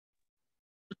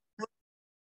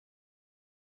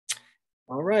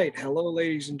All right. Hello,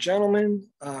 ladies and gentlemen.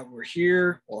 We're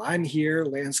here. Well, I'm here.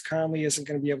 Lance Conley isn't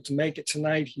going to be able to make it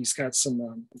tonight. He's got some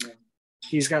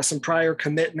prior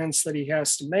commitments that he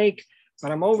has to make.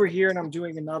 But I'm over here and I'm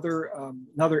doing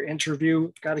another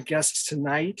interview. Got a guest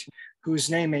tonight whose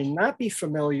name may not be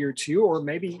familiar to you, or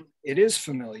maybe it is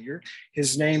familiar.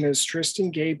 His name is Tristan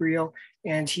Gabriel,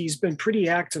 and he's been pretty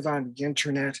active on the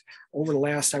internet over the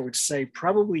last, I would say,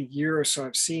 probably year or so.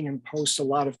 I've seen him post a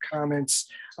lot of comments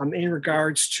in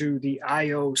regards to the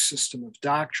IO system of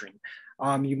doctrine.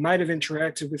 You might have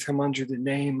interacted with him under the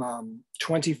name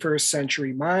 21st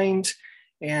Century Mind,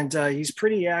 and he's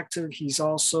pretty active.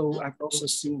 I've also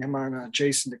seen him on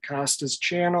Jason DaCosta's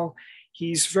channel.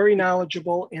 He's very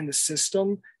knowledgeable in the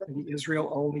system, the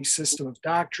Israel-only system of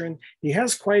doctrine. He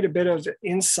has quite a bit of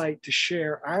insight to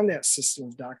share on that system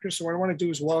of doctrine. So what I want to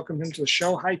do is welcome him to the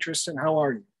show. Hi, Tristan. How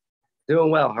are you? Doing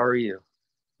well. How are you?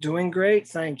 Doing great.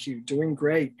 Thank you. Doing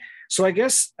great. So I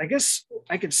guess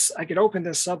I could open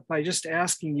this up by just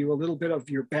asking you a little bit of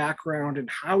your background and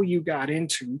how you got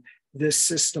into this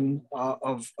system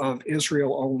of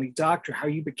Israel-only doctrine, how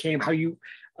you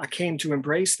came to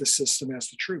embrace the system as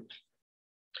the truth.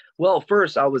 Well,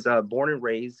 first, I was born and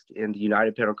raised in the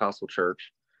United Pentecostal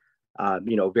Church,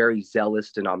 very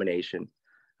zealous denomination.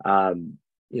 I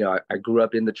grew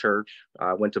up in the church.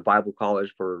 I went to Bible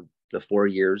college for the 4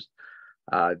 years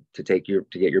to get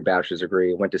your bachelor's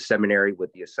degree. I went to seminary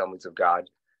with the Assemblies of God.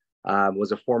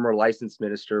 Was a former licensed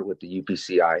minister with the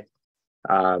UPCI.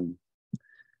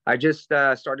 I just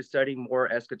started studying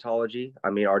more eschatology.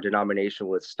 Our denomination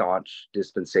was staunch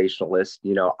dispensationalist.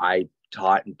 I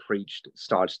taught and preached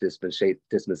staunch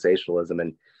dispensationalism.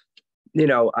 And,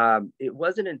 it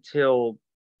wasn't until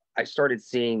I started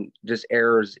seeing just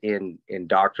errors in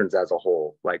doctrines as a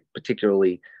whole, like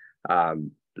particularly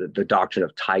the doctrine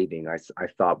of tithing, I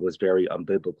thought was very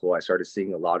unbiblical. I started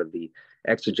seeing a lot of the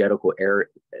exegetical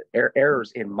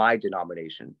errors in my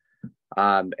denomination.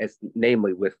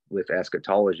 Namely with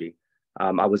eschatology.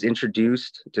 I was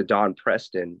introduced to Don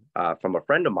Preston from a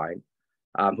friend of mine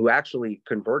who actually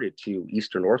converted to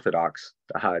Eastern Orthodox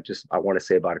I want to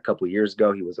say about a couple of years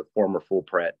ago. He was a former full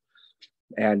pret.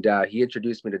 And he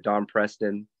introduced me to Don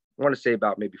Preston, I want to say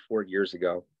about maybe 4 years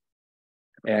ago.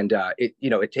 And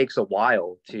it takes a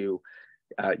while to,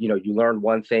 you learn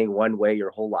one thing one way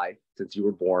your whole life since you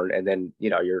were born, and then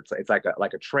it's like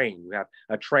a train.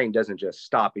 A train doesn't just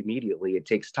stop immediately. It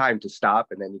takes time to stop,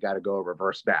 and then you got to go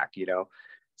reverse back.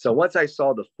 So once I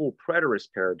saw the full preterist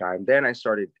paradigm, then I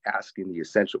started asking the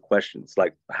essential questions,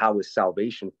 like how is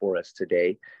salvation for us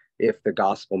today if the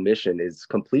gospel mission is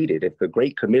completed, if the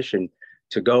Great Commission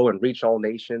to go and reach all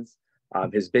nations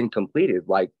has been completed,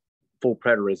 like full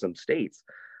preterism states.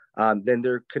 Then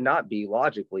there cannot be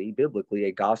logically, biblically,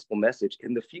 a gospel message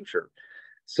in the future.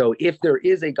 So if there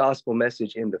is a gospel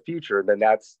message in the future, then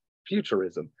that's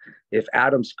futurism. If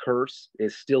Adam's curse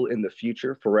is still in the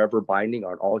future, forever binding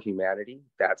on all humanity,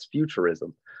 that's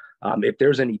futurism. If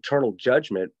there's an eternal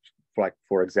judgment, like,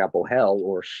 for example, hell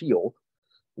or Sheol,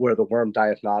 where the worm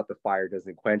dieth not, the fire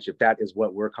doesn't quench, if that is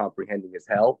what we're comprehending as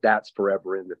hell, that's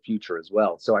forever in the future as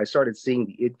well. So I started seeing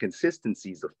the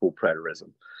inconsistencies of full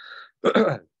preterism.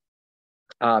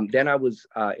 Then I was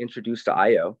introduced to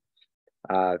IO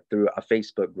through a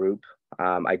Facebook group.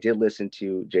 I did listen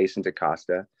to Jason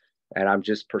DaCosta, and I'm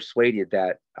just persuaded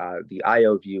that the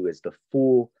IO view is the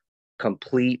full,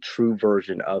 complete, true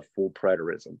version of full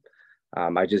preterism.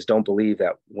 I just don't believe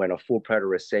that when a full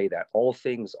preterist say that all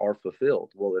things are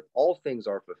fulfilled. Well, if all things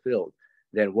are fulfilled,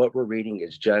 then what we're reading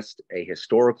is just a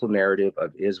historical narrative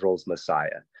of Israel's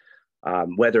Messiah.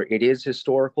 Whether it is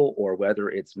historical or whether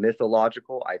it's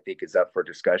mythological, I think is up for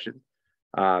discussion.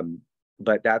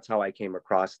 But that's how I came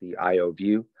across the IO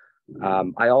view.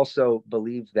 I also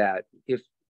believe that if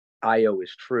IO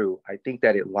is true, I think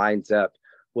that it lines up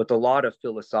with a lot of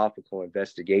philosophical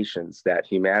investigations that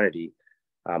humanity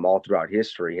all throughout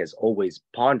history has always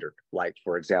pondered, like,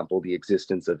 for example, the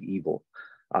existence of evil,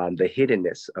 the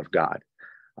hiddenness of God.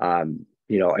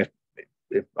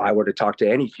 If I were to talk to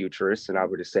any futurist and I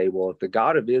were to say, well, if the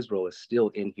God of Israel is still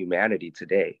in humanity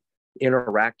today,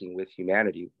 interacting with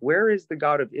humanity, where is the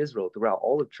God of Israel throughout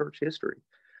all of church history?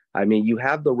 You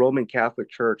have the Roman Catholic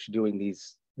Church doing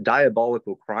these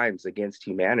diabolical crimes against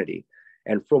humanity.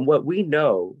 And from what we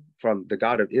know from the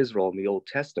God of Israel in the Old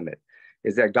Testament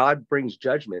is that God brings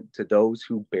judgment to those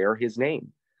who bear his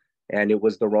name. And it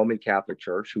was the Roman Catholic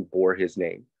Church who bore his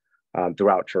name.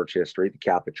 Throughout church history, the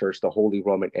Catholic Church, the Holy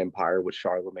Roman Empire with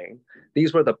Charlemagne.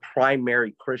 These were the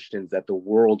primary Christians that the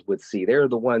world would see. They're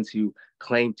the ones who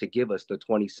claimed to give us the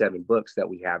 27 books that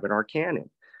we have in our canon.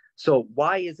 So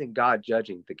why isn't God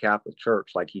judging the Catholic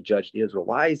Church like he judged Israel?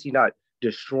 Why is he not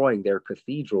destroying their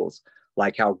cathedrals,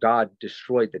 like how God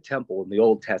destroyed the temple in the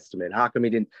Old Testament? How come he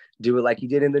didn't do it like he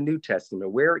did in the New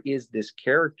Testament? Where is this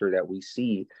character that we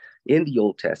see in the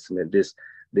Old Testament,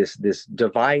 this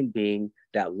divine being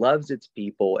that loves its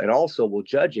people and also will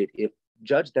judge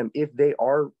them if they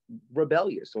are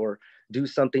rebellious or do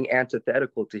something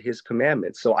antithetical to his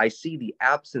commandments? So I see the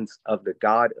absence of the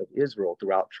God of Israel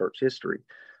throughout church history.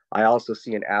 I also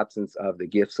see an absence of the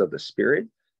gifts of the Spirit,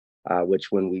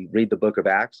 which when we read the book of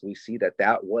Acts, we see that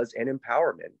that was an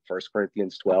empowerment. 1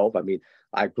 Corinthians 12. I mean,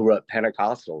 I grew up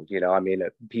Pentecostal,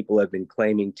 people have been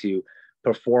claiming to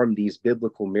perform these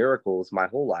biblical miracles my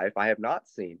whole life. I have not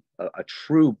seen a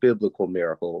true biblical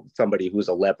miracle, somebody who's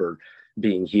a leper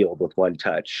being healed with one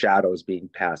touch, shadows being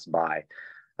passed by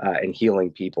and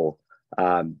healing people,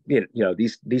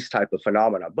 these type of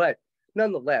phenomena. But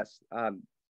nonetheless,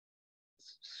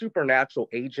 supernatural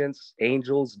agents,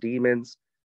 angels, demons,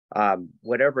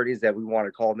 whatever it is that we want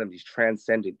to call them, these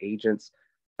transcendent agents,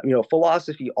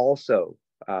 philosophy also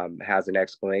has an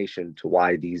explanation to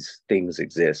why these things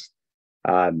exist.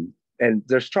 And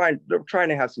they're trying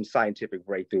to have some scientific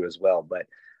breakthrough as well. But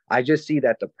I just see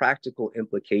that the practical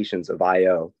implications of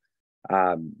IO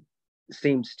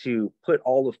seems to put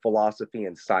all of philosophy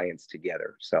and science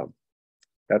together. So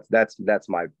that's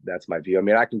my view. I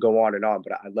mean, I can go on and on,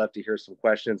 but I'd love to hear some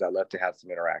questions. I'd love to have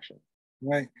some interaction.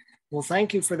 Right. Well,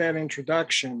 thank you for that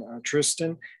introduction,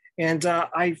 Tristan. And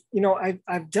I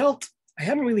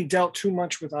haven't really dealt too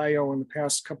much with IO in the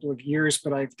past couple of years,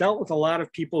 but I've dealt with a lot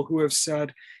of people who have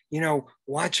said,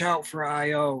 watch out for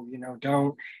IO,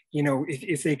 don't,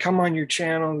 if they come on your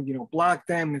channel, block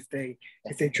them. If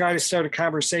they try to start a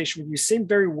conversation with you, seem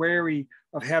very wary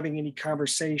of having any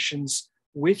conversations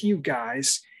with you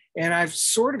guys. And I've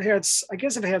sort of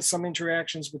I've had some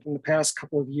interactions within the past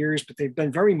couple of years, but they've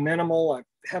been very minimal. I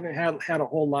haven't had a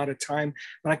whole lot of time,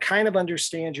 but I kind of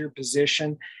understand your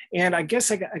position. And I guess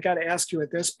I got to ask you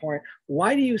at this point,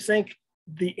 why do you think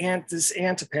this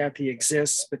antipathy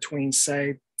exists between,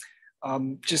 say,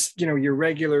 your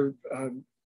regular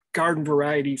garden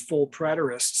variety full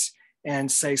preterists and,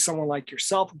 say, someone like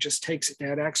yourself who just takes it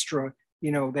that extra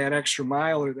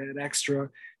mile or that extra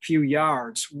few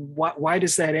yards? Why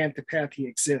does that antipathy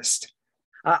exist?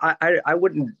 I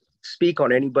wouldn't speak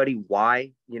on anybody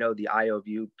why, the IO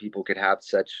view people could have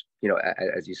such,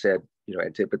 as you said,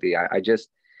 antipathy. I just,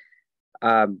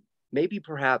 maybe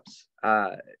perhaps,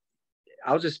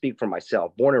 I'll just speak for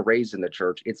myself. Born and raised in the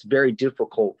church, it's very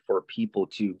difficult for people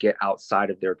to get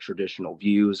outside of their traditional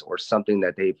views or something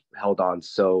that they've held on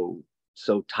so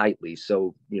tightly,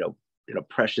 in a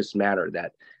precious manner,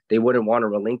 that they wouldn't want to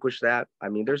relinquish that. I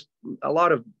mean, there's a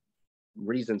lot of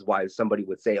reasons why somebody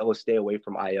would say, oh, stay away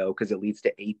from IO because it leads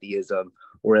to atheism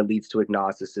or it leads to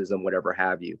agnosticism, whatever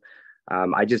have you.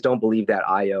 I just don't believe that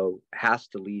IO has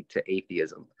to lead to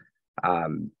atheism.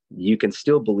 You can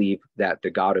still believe that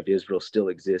the God of Israel still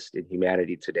exists in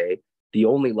humanity today. The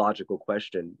only logical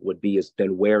question would be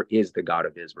then where is the God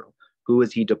of Israel? Who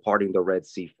is he departing the Red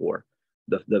Sea for?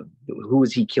 Who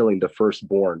is he killing the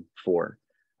firstborn for?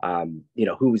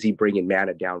 Who is he bringing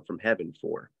manna down from heaven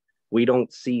for? We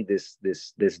don't see this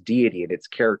deity and its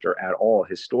character at all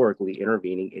historically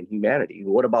intervening in humanity.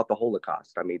 What about the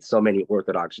Holocaust? I mean, so many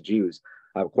Orthodox Jews,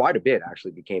 quite a bit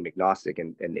actually, became agnostic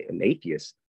and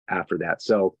atheists after that.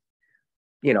 So,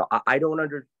 I don't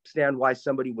understand why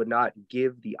somebody would not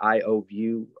give the IO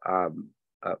view,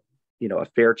 a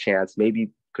fair chance,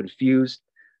 maybe confused,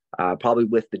 probably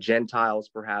with the Gentiles,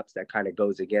 perhaps that kind of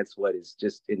goes against what is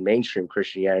just in mainstream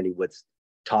Christianity, what's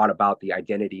taught about the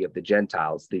identity of the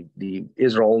Gentiles. The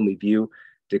Israel-only view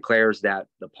declares that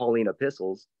the Pauline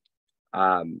epistles,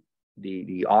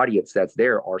 the audience that's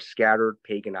there are scattered,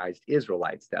 paganized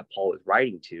Israelites that Paul is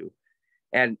writing to.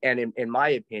 And in my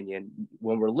opinion,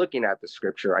 when we're looking at the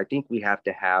scripture, I think we have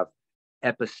to have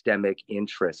epistemic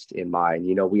interest in mind.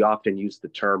 We often use the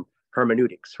term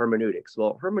hermeneutics.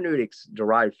 Well, hermeneutics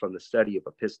derived from the study of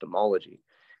epistemology.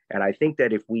 And I think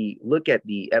that if we look at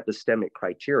the epistemic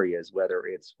criteria, whether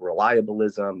it's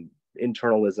reliabilism,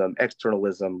 internalism,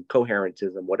 externalism,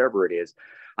 coherentism, whatever it is,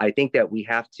 I think that we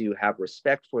have to have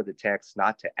respect for the text,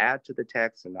 not to add to the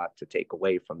text and not to take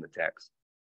away from the text.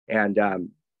 And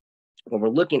when we're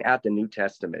looking at the New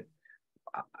Testament,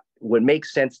 what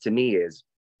makes sense to me is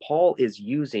Paul is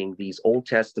using these Old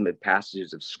Testament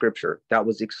passages of scripture that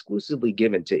was exclusively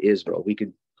given to Israel. We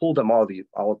could pull them all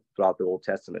throughout the Old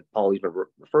Testament. Paul even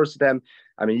refers to them.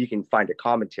 I mean, you can find a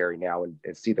commentary now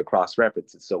and see the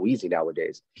cross-reference. It's so easy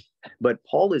nowadays. But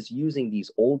Paul is using these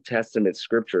Old Testament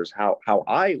scriptures. How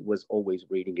I was always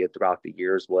reading it throughout the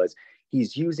years was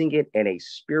he's using it in a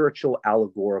spiritual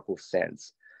allegorical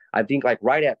sense. I think like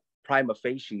right at prima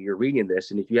facie, you're reading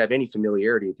this, and if you have any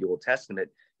familiarity with the Old Testament,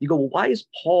 you go, well, why is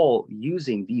Paul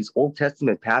using these Old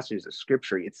Testament passages of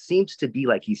scripture? It seems to be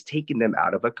like he's taking them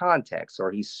out of a context,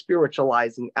 or he's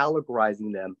spiritualizing,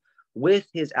 allegorizing them with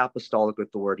his apostolic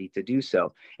authority to do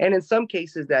so. And in some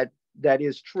cases that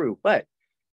is true. But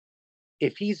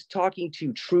if he's talking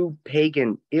to true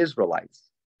pagan Israelites,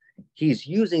 he's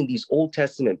using these Old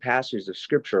Testament passages of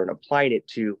scripture and applying it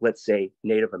to, let's say,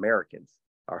 Native Americans.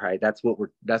 All right, that's what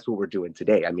we're doing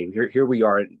today. I mean, here we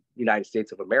are in the United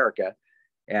States of America,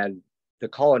 and the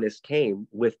colonists came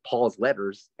with Paul's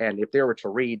letters. And if they were to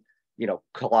read,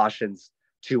 Colossians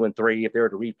 2 and 3, if they were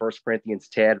to read 1 Corinthians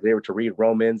 10, if they were to read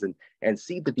Romans and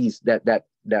see that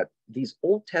these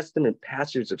Old Testament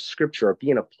passages of scripture are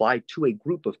being applied to a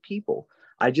group of people,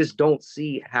 I just don't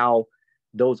see how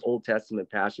those Old Testament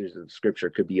passages of scripture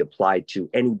could be applied to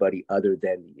anybody other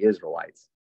than the Israelites.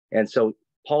 And so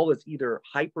Paul is either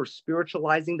hyper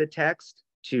spiritualizing the text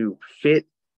to fit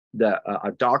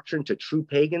a doctrine to true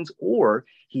pagans, or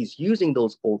he's using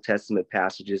those Old Testament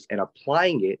passages and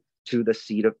applying it to the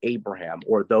seed of Abraham,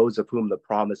 or those of whom the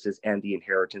promises and the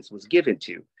inheritance was given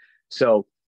to. So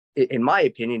in my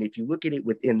opinion, if you look at it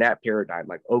within that paradigm,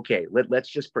 like, okay, let's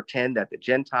just pretend that the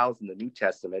Gentiles in the New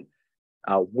Testament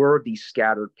were these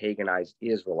scattered paganized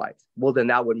Israelites. Well, then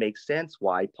that would make sense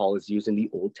why Paul is using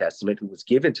the Old Testament, who was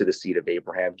given to the seed of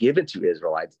Abraham, given to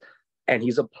Israelites, and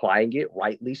he's applying it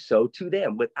rightly so to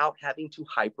them without having to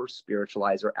hyper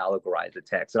spiritualize or allegorize the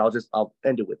text. And I'll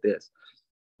end it with this.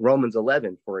 Romans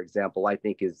 11, for example, I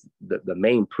think is the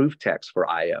main proof text for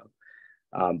IO.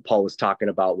 Paul was talking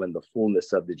about when the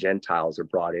fullness of the Gentiles are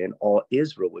brought in, all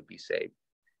Israel would be saved.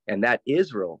 And that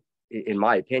Israel, in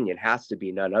my opinion, has to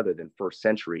be none other than first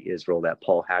century Israel that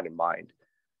Paul had in mind.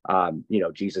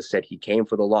 Jesus said he came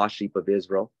for the lost sheep of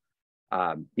Israel.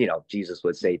 Jesus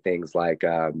would say things like,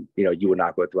 you will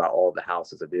not go throughout all the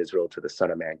houses of Israel till the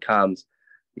Son of Man comes.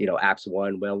 Acts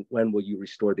 1, when will you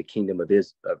restore the kingdom of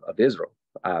Israel?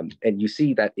 And you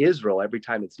see that Israel, every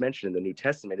time it's mentioned in the New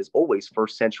Testament, is always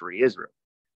first century Israel.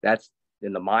 That's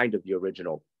in the mind of the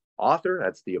original author.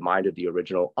 That's the mind of the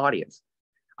original audience.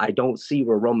 I don't see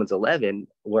where Romans 11,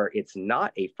 where it's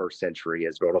not a first century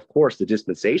Israel. And of course, the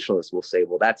dispensationalists will say,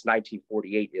 well, that's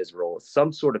 1948 Israel,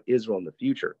 some sort of Israel in the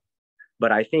future.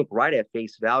 But I think right at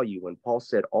face value, when Paul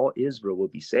said all Israel will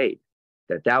be saved,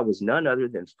 that was none other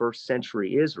than first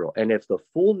century Israel. And if the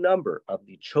full number of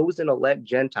the chosen elect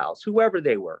Gentiles, whoever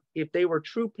they were, if they were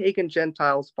true pagan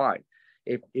Gentiles, fine.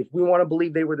 If we want to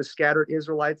believe they were the scattered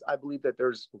Israelites, I believe that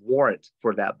there's warrant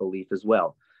for that belief as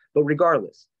well. But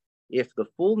regardless, if the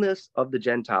fullness of the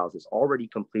Gentiles is already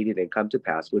completed and come to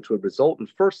pass, which would result in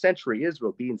first century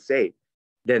Israel being saved,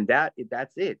 then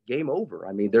that's it, game over.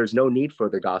 I mean, there's no need for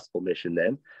the gospel mission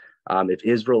then. If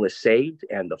Israel is saved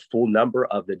and the full number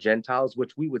of the Gentiles,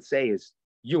 which we would say is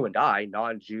you and I,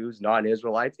 non-Jews,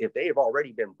 non-Israelites, if they have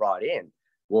already been brought in,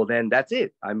 well, then that's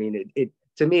it. I mean, it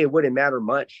to me, it wouldn't matter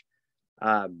much,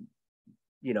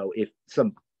 if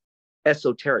some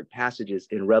esoteric passages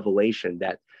in Revelation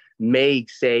that may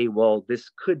say, well,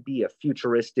 this could be a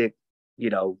futuristic,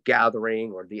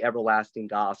 gathering, or the everlasting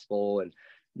gospel and,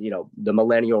 the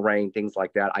millennial reign, things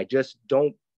like that. I just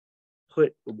don't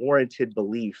put warranted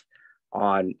belief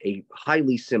on a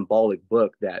highly symbolic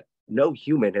book that no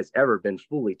human has ever been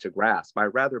fully to grasp. I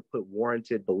rather put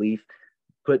warranted belief,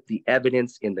 put the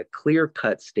evidence in the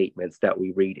clear-cut statements that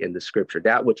we read in the scripture,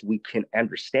 that which we can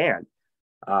understand,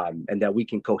 and that we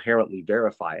can coherently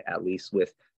verify, at least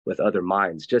with other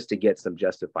minds, just to get some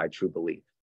justified true belief.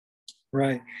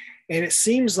 Right. And it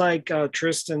seems like,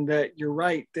 Tristan, that you're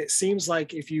right. It seems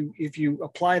like if you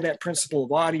apply that principle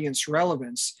of audience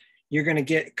relevance, you're going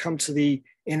to come to the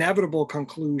inevitable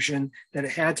conclusion that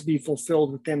it had to be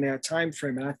fulfilled within that time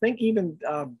frame. And I think even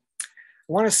I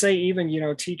want to say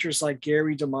even teachers like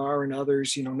Gary DeMar and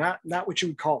others, not what you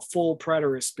would call full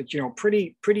preterists, but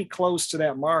pretty close to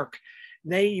that mark.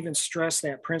 They even stress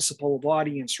that principle of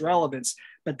audience relevance,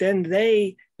 but then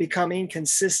they become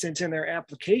inconsistent in their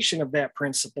application of that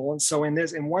principle. And so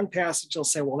in one passage, they'll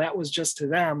say, well, that was just to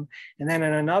them. And then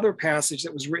in another passage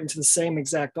that was written to the same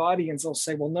exact audience, they'll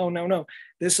say, well, no,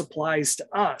 this applies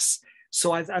to us.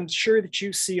 So I'm sure that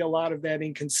you see a lot of that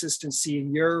inconsistency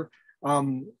in your,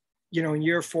 in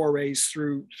your forays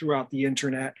throughout the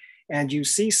internet. And you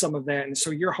see some of that. And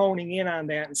so you're honing in on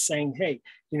that and saying, hey,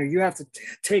 you have to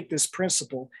take this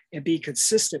principle and be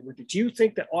consistent with it. Do you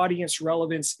think that audience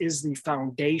relevance is the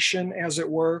foundation, as it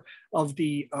were, of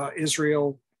the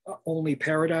Israel-only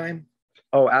paradigm?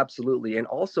 Oh, absolutely. And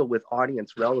also with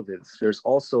audience relevance, there's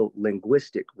also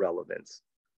linguistic relevance,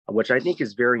 which I think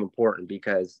is very important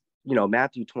because,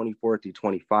 Matthew 24 through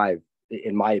 25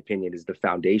 in my opinion, is the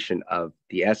foundation of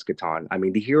the eschaton. I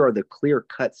mean, here are the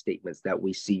clear-cut statements that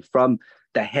we see from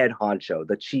the head honcho,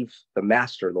 the chief, the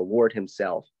master, the Lord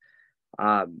himself.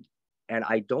 And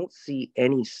I don't see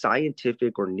any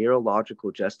scientific or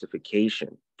neurological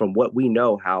justification from what we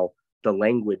know how the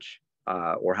language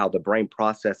or how the brain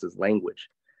processes language.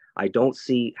 I don't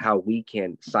see how we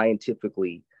can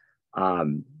scientifically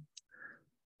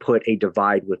put a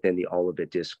divide within the Olivet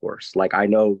Discourse. Like, I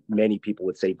know many people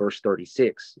would say verse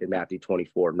 36 in Matthew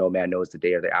 24, no man knows the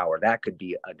day or the hour. That could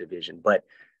be a division, but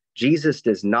Jesus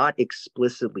does not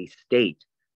explicitly state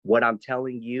what I'm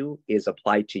telling you is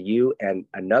applied to you and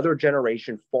another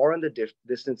generation far in the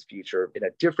distant future in a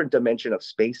different dimension of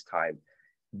space-time.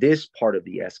 This part of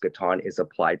the eschaton is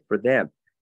applied for them.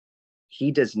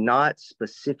 He does not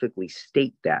specifically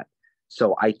state that.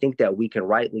 So I think that we can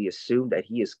rightly assume that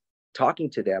he is talking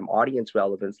to them. Audience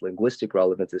relevance, linguistic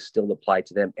relevance is still applied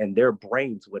to them, and their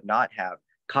brains would not have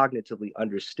cognitively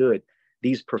understood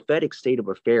these prophetic state of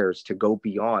affairs to go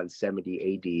beyond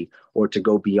 70 AD or to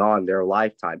go beyond their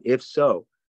lifetime. If so,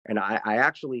 and I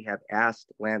actually have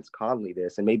asked Lance Conley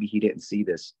this, and maybe he didn't see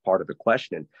this part of the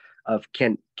question, of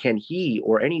can he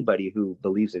or anybody who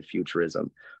believes in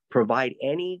futurism provide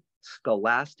any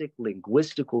scholastic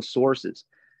linguistical sources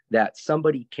that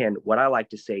somebody can, what I like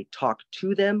to say, talk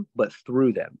to them, but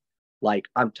through them. Like,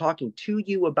 I'm talking to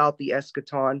you about the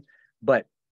eschaton, but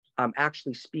I'm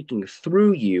actually speaking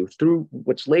through you, through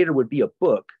which later would be a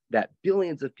book that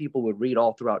billions of people would read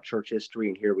all throughout church history.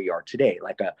 And here we are today,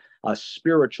 like a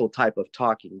spiritual type of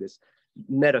talking, this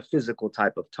metaphysical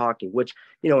type of talking, which,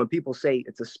 when people say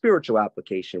it's a spiritual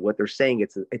application, what they're saying,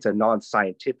 it's a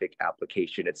non-scientific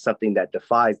application. It's something that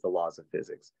defies the laws of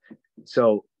physics.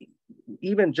 So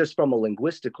even just from a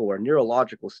linguistical or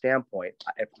neurological standpoint,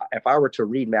 if I were to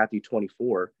read Matthew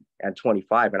 24 and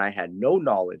 25 and I had no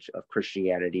knowledge of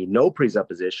Christianity, no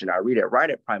presupposition, I read it right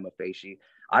at prima facie,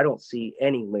 I don't see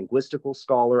any linguistical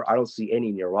scholar, I don't see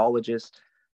any neurologist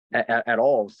at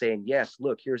all saying, yes,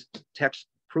 look, here's text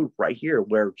proof right here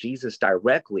where Jesus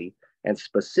directly and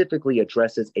specifically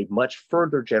addresses a much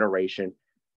further generation,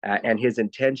 and his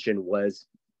intention was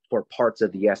for parts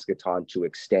of the eschaton to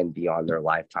extend beyond their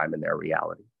lifetime and their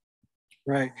reality.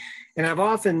 Right. And I've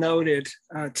often noted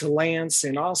to Lance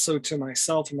and also to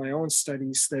myself in my own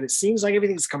studies that it seems like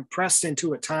everything's compressed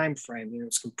into a time frame.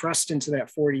 It's compressed into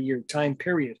that 40-year time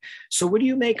period. So what do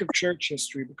you make of church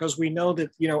history? Because we know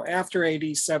that, after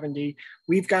AD 70,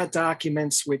 we've got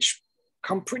documents which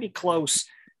come pretty close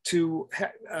to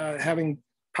having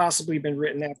possibly been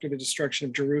written after the destruction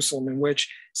of Jerusalem, in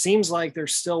which seems like they're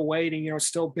still waiting,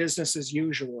 still business as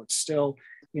usual. It's still,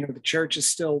 the church is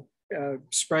still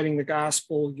spreading the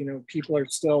gospel. People are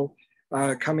still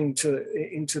coming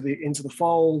into the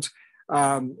fold.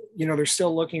 They're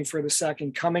still looking for the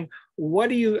second coming. What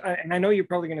do you? And I know you're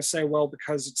probably going to say, well,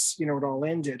 because it's it all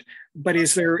ended. But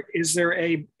is there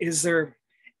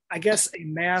I guess a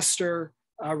master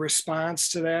response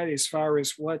to that as far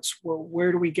as how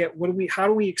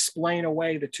do we explain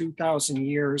away the 2,000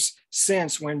 years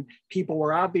since, when people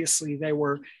were they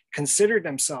were considered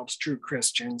themselves true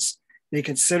Christians. They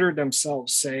considered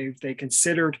themselves saved. They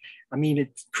considered,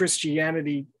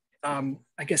 Christianity,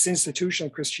 I guess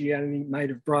institutional Christianity might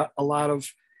have brought a lot of,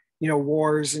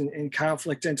 wars and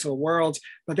conflict into the world.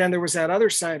 But then there was that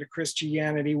other side of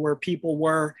Christianity where people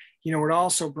were, it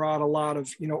also brought a lot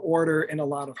of, order and a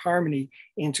lot of harmony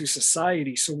into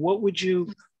society. So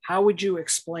how would you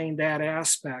explain that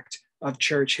aspect of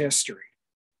church history?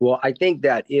 Well, I think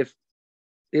that if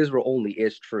Israel only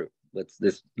is true,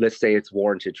 let's say it's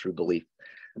warranted true belief,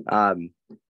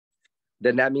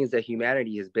 then that means that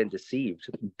humanity has been deceived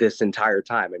this entire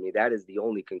time. That is the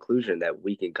only conclusion that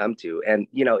we can come to. And,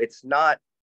 it's not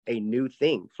a new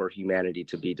thing for humanity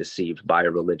to be deceived by a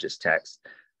religious text.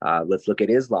 Let's look at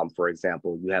Islam, for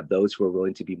example. You have those who are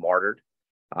willing to be martyred,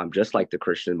 just like the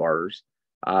Christian martyrs.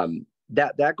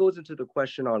 That goes into the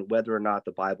question on whether or not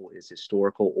the Bible is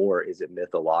historical or is it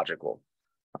mythological.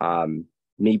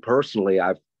 Me personally,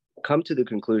 I've come to the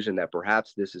conclusion that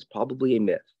perhaps this is probably a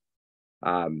myth.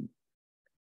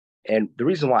 And the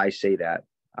reason why I say that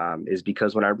is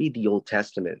because when I read the Old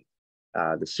Testament,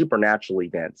 the supernatural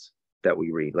events that we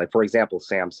read, like, for example,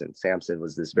 Samson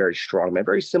was this very strong man,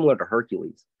 very similar to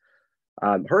Hercules.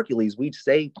 Hercules, we'd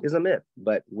say, is a myth,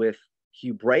 but with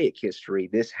Hebraic history,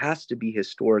 this has to be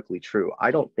historically true.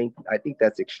 I think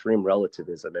that's extreme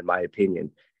relativism, in my opinion.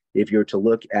 If you're to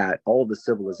look at all the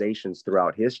civilizations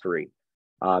throughout history,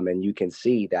 and you can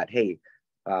see that, hey,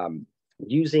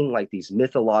 using like these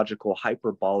mythological,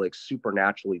 hyperbolic,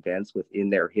 supernatural events within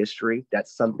their history,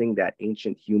 that's something that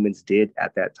ancient humans did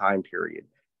at that time period.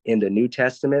 In the New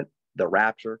Testament, the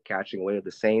rapture, catching away of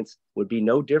the saints, would be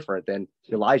no different than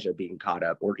Elijah being caught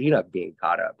up or Enoch being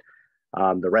caught up.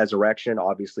 The resurrection,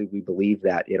 obviously, we believe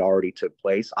that it already took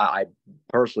place. I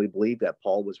personally believe that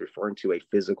Paul was referring to a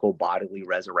physical bodily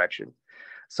resurrection.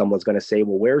 Someone's going to say,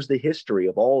 well, where's the history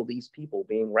of all these people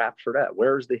being raptured up?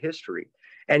 Where's the history?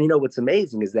 And what's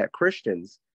amazing is that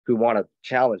Christians who want to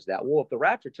challenge that, well, if the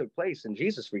rapture took place and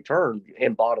Jesus returned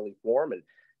in bodily form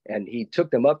and he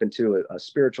took them up into a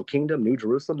spiritual kingdom, New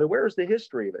Jerusalem, then where's the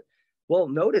history of it? Well,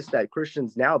 notice that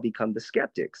Christians now become the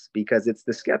skeptics, because it's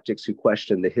the skeptics who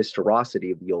question the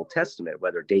historicity of the Old Testament,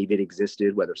 whether David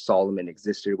existed, whether Solomon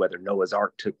existed, whether Noah's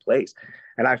Ark took place.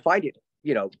 And I find it,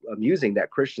 amusing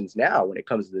that Christians now, when it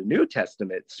comes to the New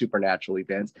Testament supernatural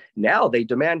events, now they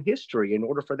demand history in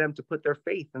order for them to put their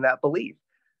faith in that belief.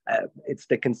 It's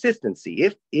the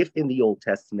consistency. If in the Old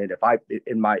Testament,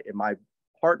 in my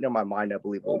heart and in my mind, I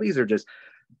believe, well, these are just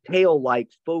tale-like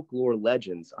folklore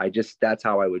legends. That's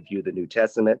how I would view the New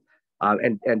Testament.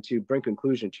 And to bring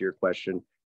conclusion to your question,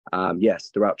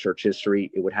 yes, throughout church history,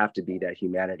 it would have to be that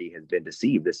humanity has been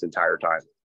deceived this entire time.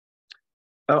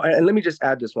 Oh, and let me just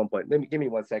add this one point. Give me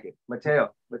 1 second.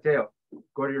 Mateo,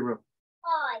 go to your room.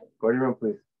 Hi. Go to your room,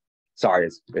 please. Sorry,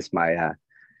 it's my.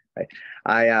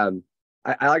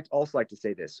 I also like to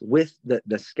say this with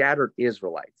the scattered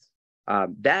Israelites.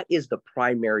 That is the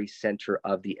primary center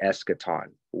of the eschaton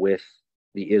with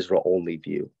the Israel-only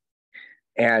view.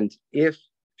 And if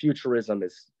futurism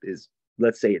is,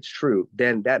 let's say it's true,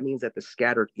 then that means that the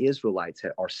scattered Israelites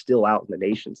are still out in the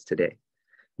nations today.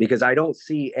 Because I don't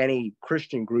see any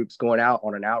Christian groups going out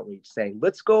on an outreach saying,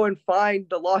 let's go and find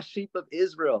the lost sheep of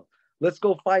Israel. Let's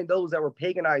go find those that were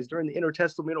paganized during the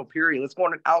intertestamental period. Let's go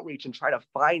on an outreach and try to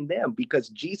find them, because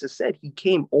Jesus said he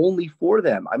came only for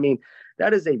them. I mean,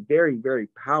 that is a very, very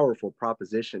powerful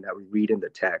proposition that we read in the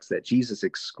text, that Jesus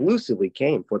exclusively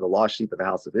came for the lost sheep of the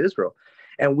house of Israel.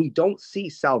 And we don't see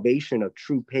salvation of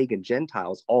true pagan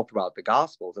Gentiles all throughout the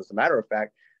Gospels. As a matter of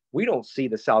fact, we don't see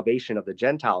the salvation of the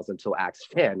Gentiles until Acts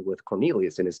 10 with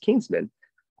Cornelius and his kinsmen.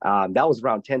 That was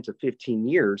around 10 to 15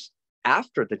 years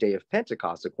after the day of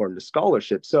Pentecost, according to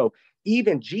scholarship. So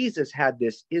even Jesus had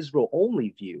this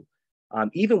Israel-only view,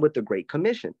 even with the Great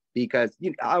Commission, because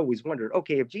I always wondered,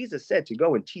 okay, if Jesus said to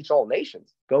go and teach all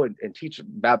nations, go and teach,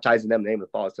 baptizing them in the name of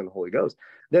the Father, Son, and the Holy Ghost,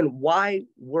 then why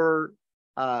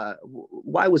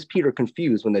was Peter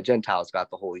confused when the Gentiles got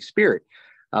the Holy Spirit?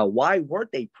 Why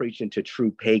weren't they preaching to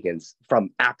true pagans from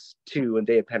Acts 2 and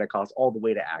day of Pentecost all the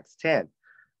way to Acts 10?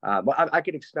 I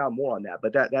could expound more on that,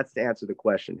 but that's to answer the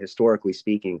question. Historically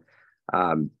speaking,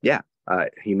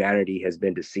 humanity has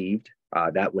been deceived.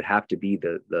 That would have to be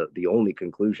the only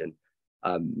conclusion.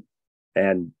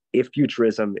 And if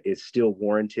futurism is still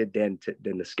warranted, then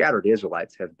the scattered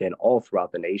Israelites have been all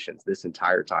throughout the nations this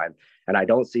entire time. And I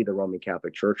don't see the Roman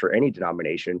Catholic Church or any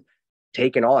denomination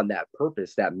taken on that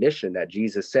purpose, that mission that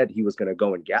Jesus said he was going to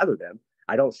go and gather them.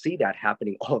 I don't see that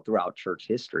happening all throughout church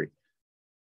history.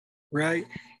 Right.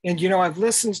 And, I've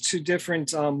listened to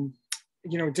different,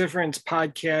 different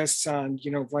podcasts on,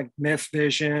 like Myth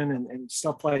Vision and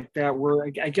stuff like that, where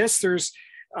I guess there's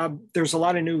a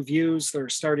lot of new views that are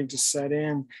starting to set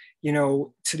in,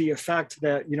 to the effect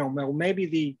that,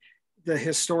 maybe the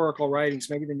historical writings,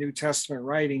 maybe the New Testament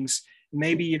writings,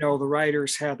 maybe, the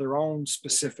writers had their own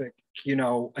specific,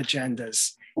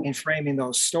 agendas in framing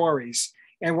those stories.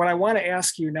 And what I want to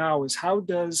ask you now is, how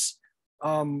does,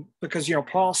 because,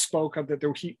 Paul spoke of that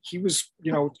he was,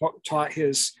 taught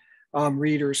his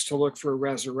readers to look for a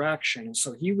resurrection.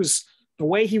 So the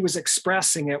way he was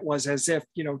expressing it was as if,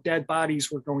 dead bodies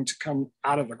were going to come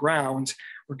out of the ground,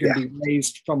 were going to be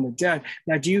raised from the dead.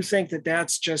 Now, do you think that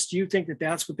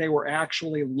that's what they were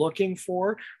actually looking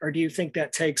for? Or do you think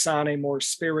that takes on a more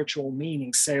spiritual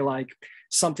meaning, say like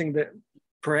something that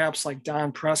perhaps like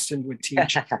Don Preston would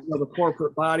teach, the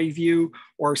corporate body view,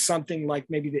 or something like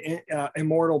maybe the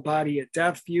immortal body at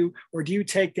death view? Or do you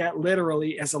take that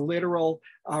literally as a literal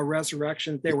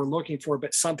resurrection that they were looking for,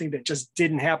 but something that just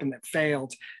didn't happen, that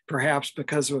failed, perhaps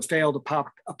because of a failed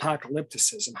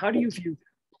apocalypticism? How do you view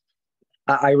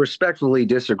that? I respectfully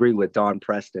disagree with Don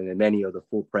Preston and many of the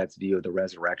full press view of the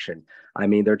resurrection. I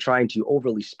mean, they're trying to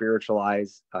overly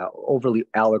spiritualize, overly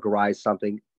allegorize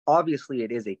something. Obviously,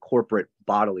 it is a corporate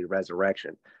bodily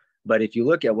resurrection. But if you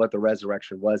look at what the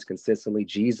resurrection was consistently,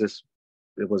 Jesus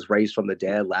was raised from the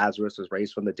dead. Lazarus was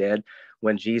raised from the dead.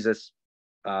 When Jesus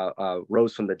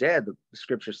rose from the dead, the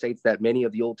scripture states that many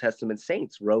of the Old Testament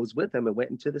saints rose with him and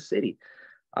went into the city.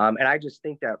 And I just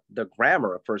think that the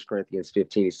grammar of 1 Corinthians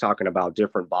 15 is talking about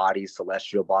different bodies,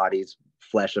 celestial bodies,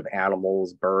 flesh of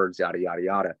animals, birds, yada, yada,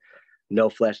 yada. No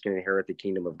flesh can inherit the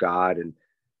kingdom of God. And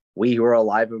we who are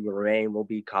alive and remain will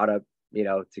be caught up,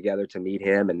 together to meet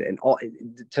him. And all,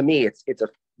 to me,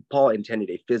 Paul intended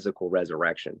a physical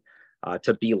resurrection,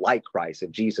 to be like Christ.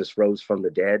 If Jesus rose from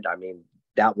the dead, I mean,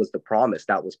 that was the promise.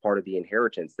 That was part of the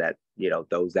inheritance that,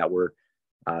 those that were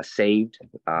saved,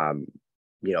 from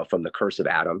the curse of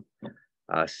Adam,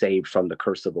 saved from the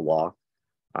curse of the law,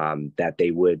 that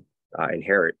they would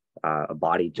inherit a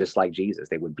body just like Jesus.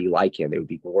 They would be like him. They would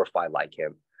be glorified like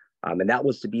him. And that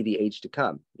was to be the age to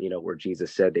come, where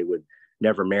Jesus said they would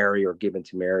never marry or give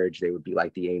into marriage. They would be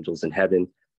like the angels in heaven.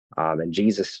 And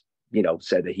Jesus,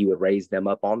 said that he would raise them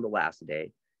up on the last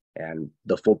day. And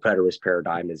the full preterist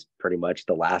paradigm is pretty much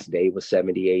the last day was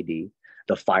 70 AD.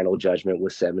 The final judgment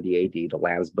was 70 AD. The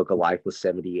Lamb's Book of Life was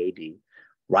 70 AD.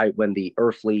 Right when the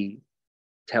earthly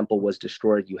temple was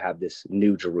destroyed, you have this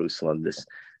new Jerusalem, this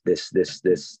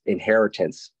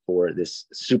inheritance for this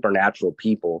supernatural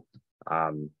people,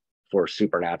 for a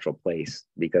supernatural place.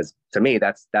 Because to me,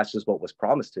 that's just what was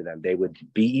promised to them. They would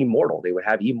be immortal. They would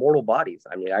have immortal bodies.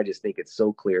 I mean, I just think it's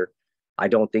so clear. I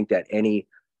don't think that any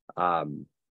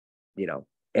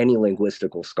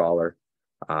linguistical scholar,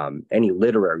 any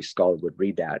literary scholar would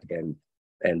read that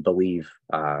and believe,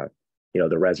 the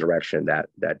resurrection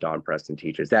that Don Preston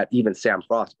teaches, that even Sam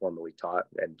Frost formerly taught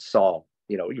and saw,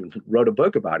 even wrote a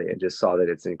book about it and just saw that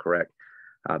it's incorrect.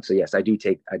 So yes, I do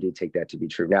take that to be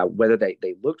true. Now, whether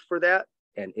they looked for that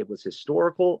and it was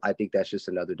historical, I think that's just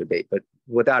another debate. But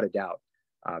without a doubt,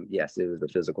 yes, it was the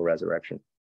physical resurrection.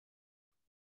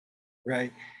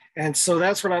 Right. And so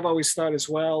that's what I've always thought as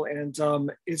well. And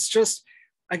it's just,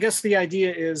 I guess the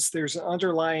idea is there's an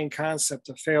underlying concept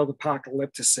of failed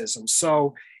apocalypticism.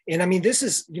 So, and I mean, this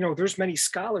is, there's many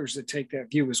scholars that take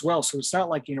that view as well. So it's not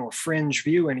like, a fringe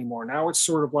view anymore. Now it's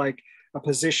sort of like a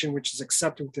position which is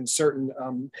accepted within certain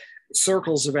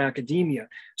circles of academia.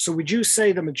 So would you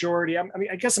say the majority,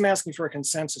 I guess I'm asking for a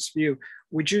consensus view.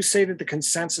 Would you say that the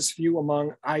consensus view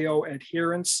among IO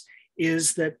adherents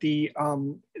is that the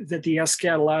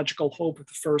eschatological hope of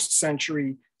the first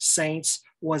century saints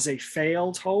was a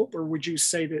failed hope, or would you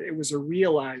say that it was a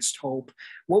realized hope?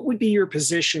 What would be your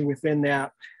position within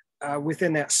that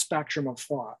spectrum of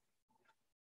thought?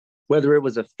 Whether it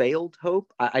was a failed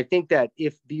hope, I think that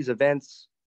if these events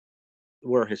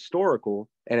were historical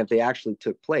and if they actually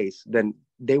took place, then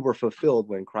they were fulfilled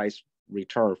when Christ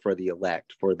returned for the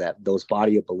elect, for those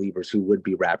body of believers who would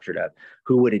be raptured up,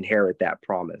 who would inherit that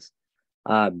promise.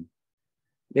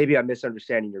 Maybe I'm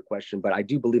misunderstanding your question, but I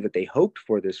do believe that they hoped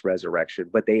for this resurrection,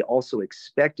 but they also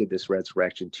expected this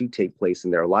resurrection to take place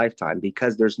in their lifetime,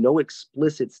 because there's no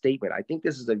explicit statement. I think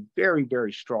this is a very,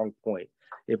 very strong point.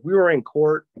 If we were in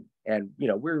court and,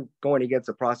 we're going against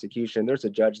a prosecution, there's a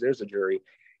judge, there's a jury,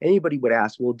 anybody would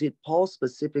ask, well, did Paul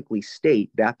specifically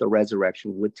state that the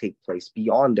resurrection would take place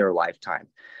beyond their lifetime?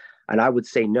 And I would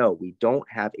say, no, we don't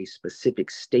have a specific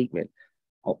statement.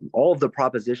 All of the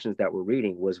propositions that we're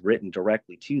reading was written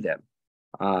directly to them.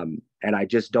 And I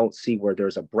just don't see where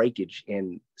there's a breakage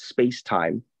in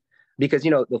space-time, because,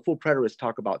 the full preterists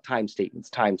talk about time statements.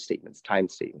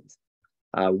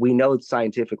 We know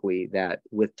scientifically that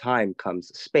with time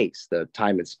comes space, the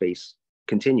time and space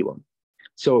continuum.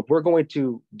 So if we're going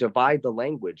to divide the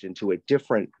language into a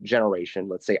different generation,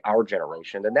 let's say our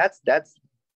generation, then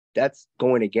that's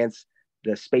going against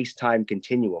the space-time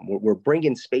continuum. We're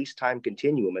bringing space-time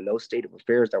continuum and those state of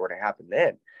affairs that were to happen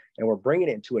then, and we're bringing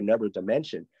it into another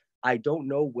dimension. I don't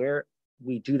know where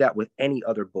we do that with any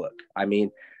other book. I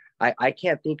mean, I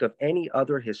can't think of any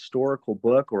other historical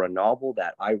book or a novel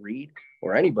that I read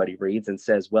or anybody reads and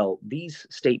says, well, these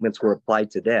statements were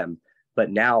applied to them, but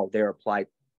now they're applied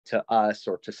to us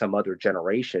or to some other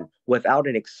generation, without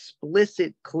an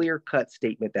explicit, clear-cut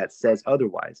statement that says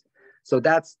otherwise. So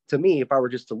that's, to me, if I were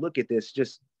just to look at this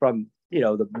just from,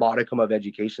 the modicum of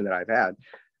education that I've had,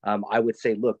 I would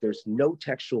say, look, there's no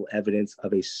textual evidence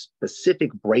of a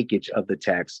specific breakage of the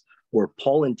text where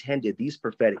Paul intended these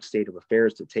prophetic state of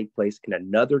affairs to take place in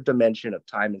another dimension of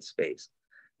time and space.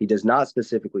 He does not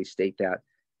specifically state that.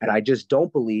 And I just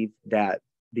don't believe that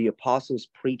the apostles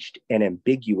preached an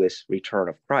ambiguous return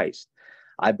of Christ.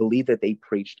 I believe that they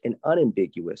preached an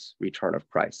unambiguous return of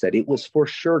Christ, that it was for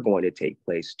sure going to take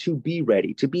place, to be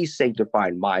ready, to be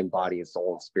sanctified, mind, body, and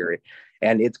soul and spirit.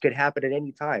 And it could happen at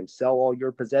any time. Sell all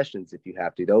your possessions if you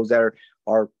have to. Those that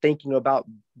are thinking about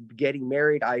getting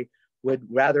married, I would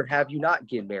rather have you not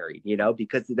get married,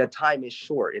 because the time is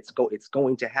short. It's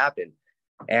going to happen.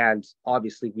 And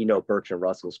obviously we know Bertrand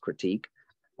Russell's critique,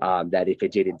 that if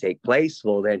it didn't take place,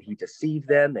 well, then he deceived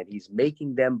them and he's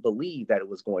making them believe that it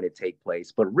was going to take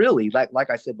place. But really, like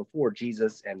I said before,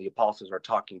 Jesus and the apostles are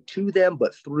talking to them,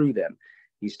 but through them.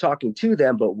 He's talking to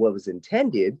them, but what was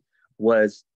intended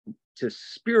was to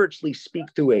spiritually speak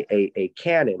through a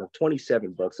canon of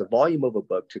 27 books, a volume of a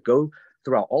book, to go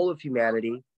throughout all of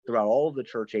humanity, throughout all of the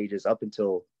church ages up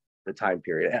until the time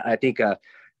period. I think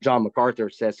John MacArthur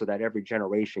says so that every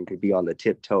generation could be on the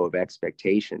tiptoe of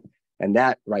expectation. And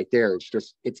that right there,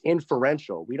 it's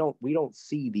inferential. We don't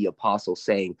see the apostle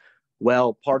saying,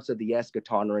 well, parts of the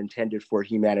eschaton are intended for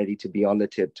humanity to be on the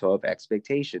tiptoe of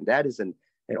expectation. That is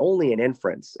only an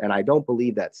inference. And I don't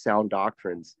believe that sound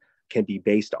doctrines can be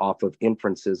based off of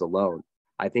inferences alone.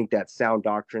 I think that sound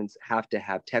doctrines have to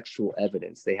have textual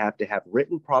evidence. They have to have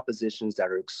written propositions that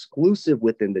are exclusive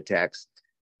within the text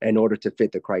in order to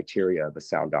fit the criteria of a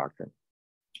sound doctrine.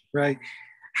 Right.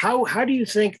 How do you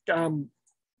think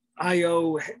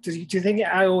IO, do you think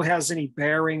IO has any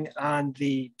bearing on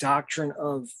the doctrine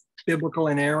of biblical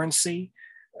inerrancy?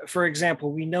 For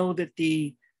example, we know that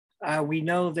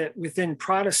within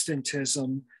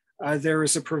Protestantism, there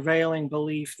is a prevailing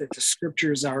belief that the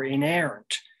scriptures are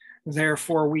inerrant.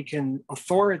 Therefore, we can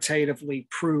authoritatively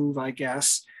prove, I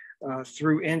guess,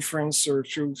 through inference or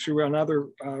through another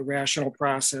rational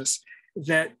process,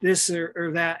 that this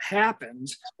or that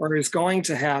happened or is going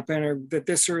to happen, or that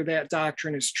this or that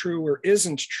doctrine is true or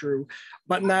isn't true.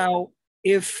 But now,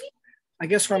 I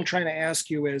guess what I'm trying to ask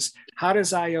you is, how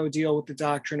does IO deal with the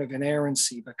doctrine of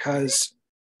inerrancy? Because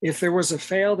if there was a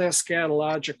failed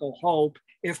eschatological hope,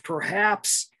 if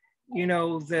perhaps,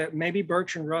 that maybe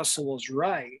Bertrand Russell was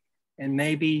right, and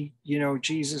maybe,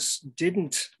 Jesus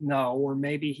didn't know, or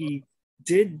maybe he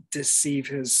did deceive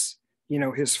his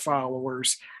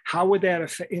followers, how would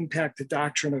that impact the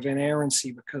doctrine of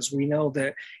inerrancy? Because we know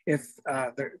that if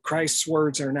Christ's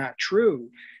words are not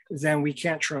true, then we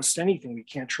can't trust anything. We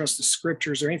can't trust the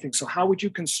scriptures or anything. So how would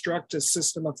you construct a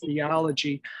system of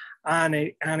theology on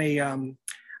a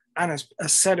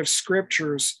set of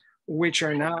scriptures which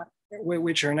are not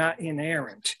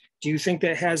inerrant? Do you think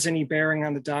that has any bearing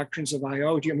on the doctrines of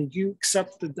IO? Do you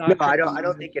accept the doctrine? No, I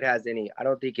don't think it has any. I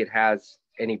don't think it has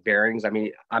any bearings. I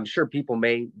mean, I'm sure people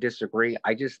may disagree.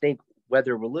 I just think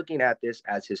whether we're looking at this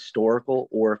as historical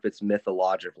or if it's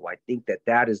mythological, I think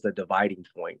that is the dividing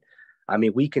point. I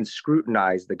mean, we can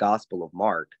scrutinize the Gospel of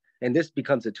Mark, and this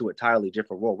becomes into a entirely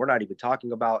different world. We're not even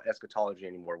talking about eschatology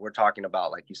anymore. We're talking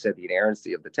about, like you said, the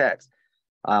inerrancy of the text.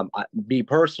 Me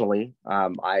personally,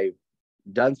 I've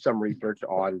done some research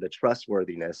on the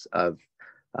trustworthiness of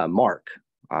Mark,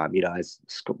 as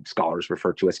scholars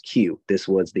refer to as Q. This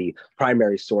was the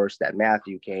primary source that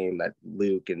Matthew came, that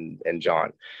Luke and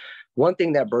John. One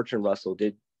thing that Bertrand Russell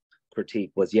did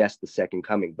critique was, yes, the second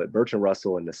coming, but Bertrand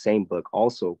Russell in the same book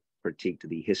also critiqued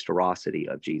the historicity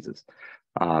of Jesus.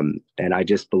 And I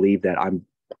just believe that I'm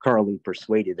currently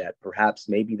persuaded that perhaps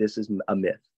maybe this is a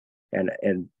myth.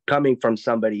 And coming from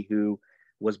somebody who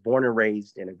was born and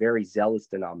raised in a very zealous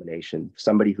denomination,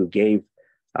 somebody who gave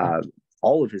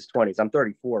all of his 20s. I'm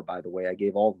 34, by the way. I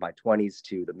gave all of my 20s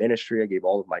to the ministry. I gave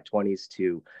all of my 20s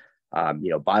to,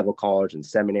 Bible college and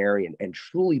seminary, and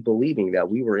truly believing that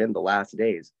we were in the last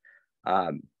days.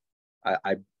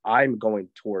 I'm going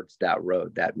towards that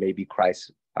road, that maybe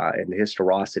Christ and the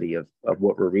historicity of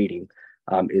what we're reading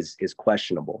is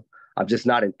questionable. I'm just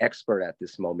not an expert at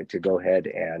this moment to go ahead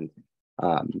and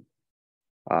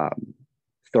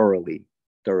thoroughly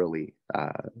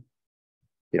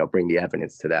bring the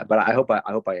evidence to that. But I hope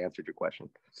I answered your question.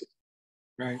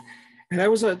 Right, and that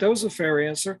was a fair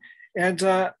answer. And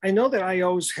I know that I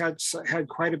always had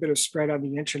quite a bit of spread on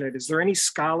the internet. Is there any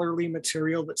scholarly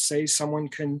material that says someone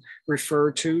can refer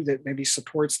to that maybe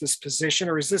supports this position,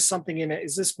 or is this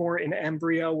is this more in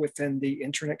embryo within the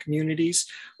internet communities,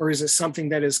 or is it something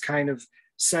that is kind of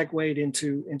segued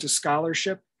into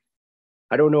scholarship?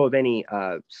 I don't know of any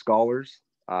scholars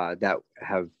that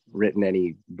have written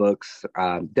any books.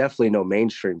 Definitely no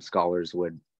mainstream scholars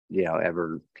would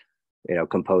ever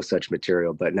compose such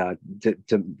material. But no,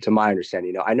 to my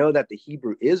understanding, I know that the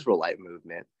Hebrew Israelite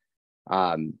movement,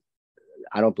 I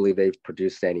don't believe they've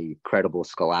produced any credible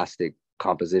scholastic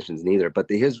compositions neither. But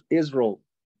the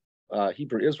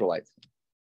Hebrew Israelites,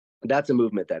 that's a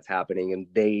movement that's happening, and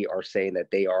they are saying that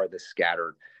they are the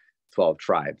scattered 12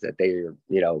 tribes, that they are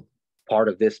part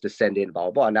of this descendant, blah,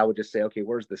 blah, blah. And I would just say, okay,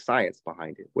 where's the science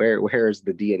behind it? Where is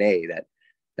the DNA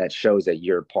that shows that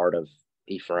you're part of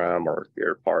Ephraim or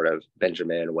you're part of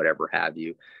Benjamin or whatever have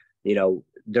you?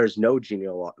 There's no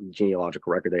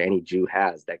genealogical record that any Jew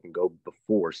has that can go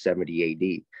before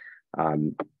 70 AD.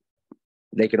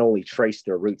 They can only trace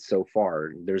their roots so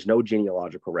far. There's no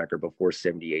genealogical record before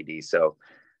 70 AD. So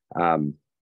I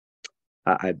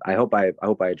hope I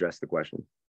addressed the question.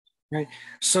 Right.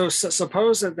 So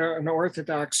suppose that an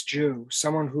Orthodox Jew,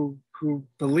 someone who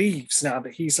believes now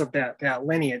that he's of that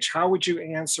lineage, how would you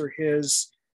answer his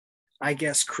I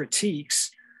guess,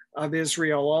 critiques of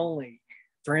Israel only.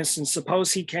 For instance,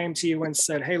 suppose he came to you and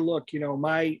said, hey, look,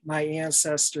 my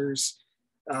ancestors,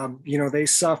 they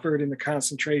suffered in the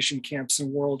concentration camps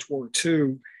in World War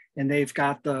II, and they've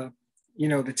got the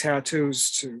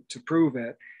tattoos to prove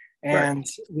it. And,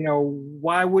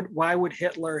 why would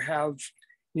Hitler have,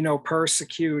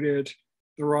 persecuted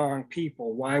the wrong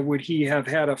people? Why would he have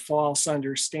had a false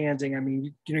understanding? I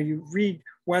mean, you read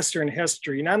Western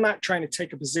history, and I'm not trying to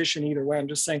take a position either way. I'm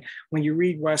just saying, when you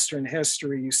read Western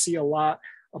history, you see a lot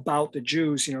about the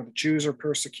Jews. The Jews are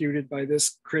persecuted by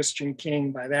this Christian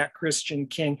king, by that Christian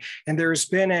king. And there's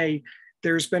been a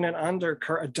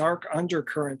dark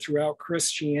undercurrent throughout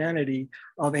Christianity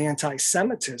of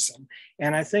anti-Semitism.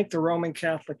 And I think the Roman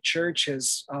Catholic Church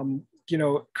has,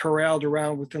 corralled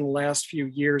around within the last few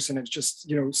years, and it's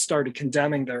just, started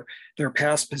condemning their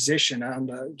past position on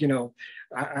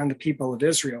the people of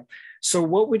Israel. So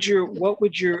what would you,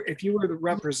 if you were the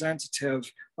representative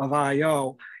of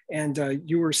IO, and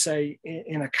you were, say,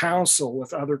 in a council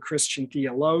with other Christian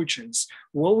theologians,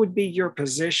 what would be your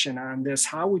position on this?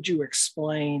 How would you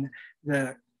explain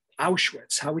the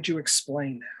Auschwitz? How would you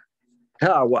explain that?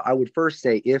 Well, I would first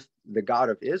say, if the God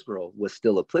of Israel was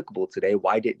still applicable today,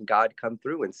 why didn't God come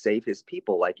through and save his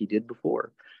people like he did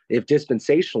before? If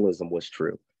dispensationalism was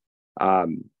true, I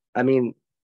mean,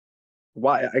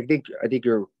 why? I think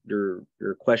you're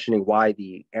questioning why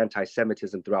the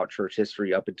anti-Semitism throughout church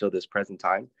history up until this present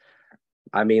time.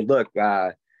 I mean, look,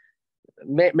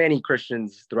 many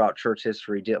Christians throughout church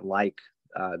history didn't like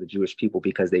the Jewish people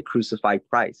because they crucified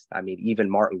Christ. I mean, even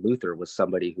Martin Luther was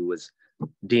somebody who was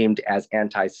deemed as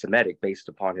anti-Semitic based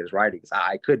upon his writings.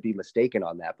 I could be mistaken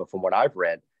on that, but from what I've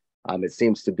read, it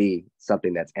seems to be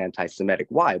something that's anti-Semitic.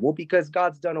 Why? Well, because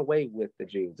God's done away with the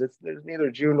Jews. There's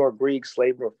neither Jew nor Greek,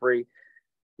 slave nor free.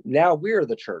 Now we're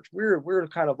the church. We're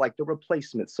kind of like the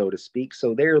replacement, so to speak.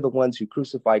 So they're the ones who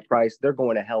crucified Christ. They're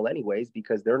going to hell anyways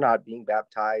because they're not being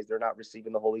baptized. They're not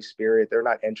receiving the Holy Spirit. They're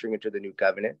not entering into the new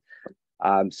covenant.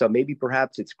 So maybe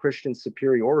perhaps it's Christian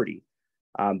superiority.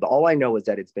 But all I know is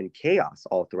that it's been chaos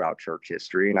all throughout church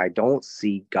history. And I don't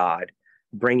see God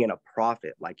bring in a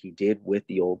prophet like he did with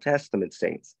the Old Testament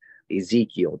saints,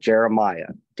 Ezekiel, Jeremiah,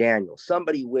 Daniel,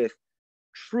 somebody with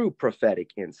true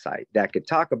prophetic insight that could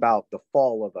talk about the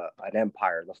fall of an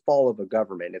empire, the fall of a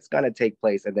government. It's going to take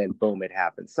place, and then boom, it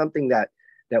happens. Something that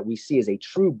we see as a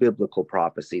true biblical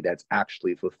prophecy that's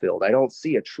actually fulfilled. I don't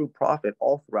see a true prophet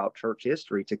all throughout church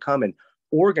history to come and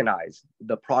organize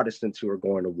the Protestants who are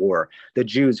going to war, the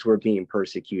Jews who are being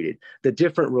persecuted, the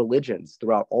different religions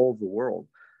throughout all of the world.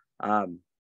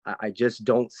 I just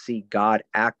don't see God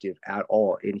active at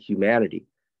all in humanity.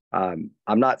 I'm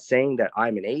not saying that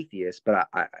I'm an atheist, but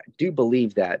I do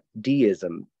believe that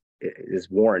deism is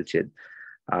warranted.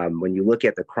 When you look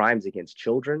at the crimes against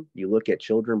children, you look at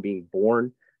children being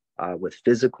born with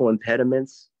physical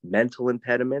impediments, mental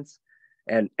impediments.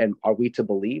 And are we to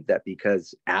believe that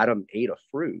because Adam ate a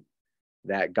fruit,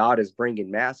 that God is bringing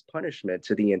mass punishment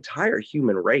to the entire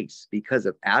human race because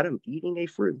of Adam eating a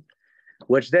fruit?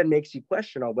 Which then makes you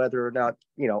question on whether or not,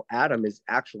 Adam is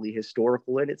actually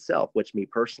historical in itself, which me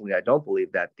personally, I don't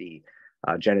believe that the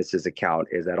Genesis account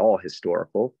is at all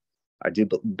historical. I do,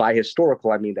 by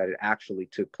historical, I mean that it actually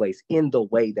took place in the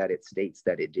way that it states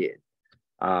that it did.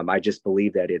 I just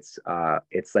believe that it's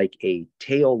like a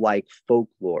tale-like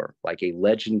folklore, like a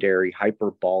legendary,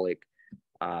 hyperbolic,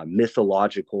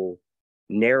 mythological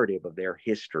narrative of their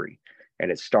history. And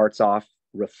it starts off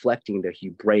reflecting the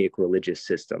Hebraic religious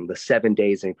system. The 7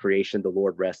 days in creation, the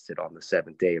Lord rested on the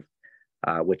seventh day,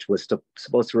 which was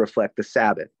supposed to reflect the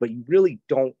Sabbath. But you really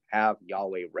don't have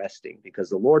Yahweh resting because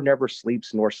the Lord never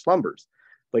sleeps nor slumbers.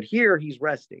 But here he's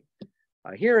resting.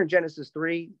 Here in Genesis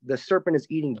 3, the serpent is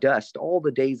eating dust all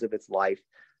the days of its life.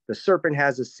 The serpent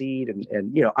has a seed,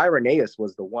 and Irenaeus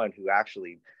was the one who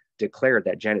actually declared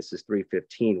that Genesis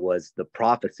 3:15 was the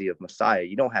prophecy of Messiah.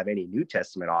 You don't have any New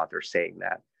Testament author saying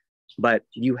that. But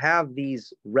you have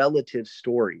these relative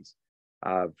stories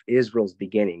of Israel's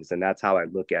beginnings, and that's how I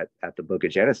look at the book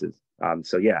of Genesis.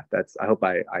 So yeah, I hope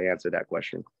I answered that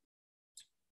question.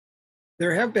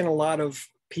 There have been a lot of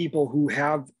people who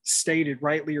have stated,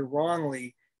 rightly or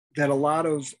wrongly, that a lot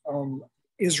of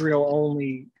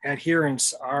Israel-only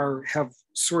adherents have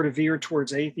sort of veered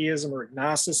towards atheism or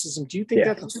agnosticism. Do you think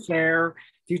that's fair?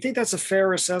 Do you think that's a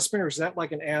fair assessment, or is that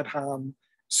like an ad hom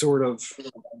sort of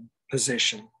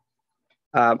position?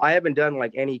 I haven't done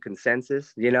like any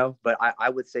consensus, but I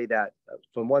would say that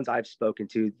from ones I've spoken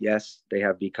to, yes, they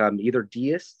have become either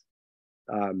deists.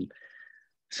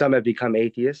 Some have become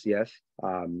atheists, yes.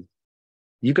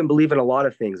 You can believe in a lot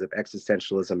of things of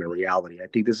existentialism and reality. I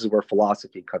think this is where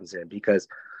philosophy comes in, because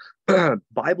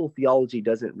Bible theology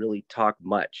doesn't really talk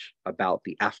much about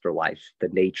the afterlife, the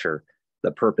nature,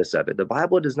 the purpose of it. The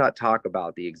Bible does not talk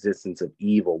about the existence of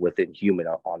evil within human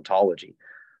ontology.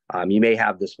 You may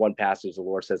have this one passage, the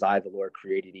Lord says, I, the Lord,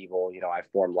 created evil. I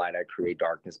formed light, I create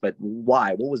darkness. But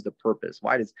why? What was the purpose?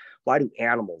 Why do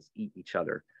animals eat each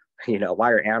other?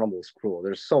 Why are animals cruel?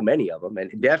 There's so many of them.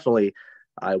 And definitely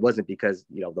it wasn't because,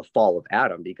 the fall of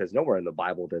Adam, because nowhere in the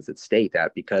Bible does it state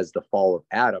that because the fall of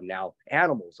Adam, now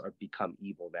animals are become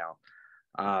evil now.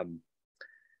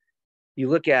 You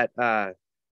look at,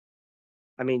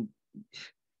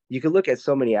 you can look at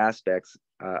so many aspects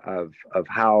of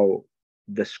how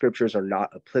the scriptures are not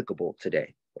applicable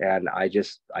today. And I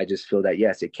just feel that,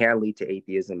 yes, it can lead to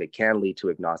atheism. It can lead to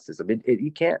agnosticism.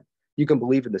 You can. You can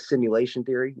believe in the simulation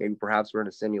theory. Maybe perhaps we're in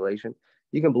a simulation.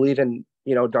 You can believe in,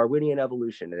 Darwinian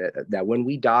evolution, that when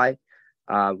we die,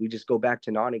 we just go back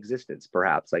to non-existence,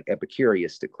 perhaps, like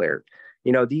Epicurus declared.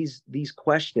 These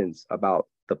questions about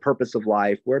the purpose of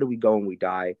life, where do we go when we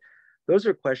die? Those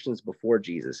are questions before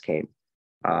Jesus came.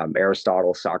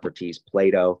 Aristotle, Socrates,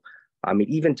 Plato.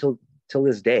 Even till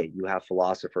this day, you have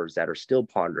philosophers that are still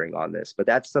pondering on this, but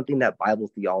that's something that Bible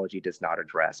theology does not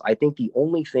address. I think the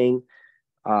only thing,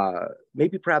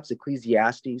 maybe perhaps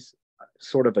Ecclesiastes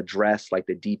sort of address like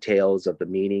the details of the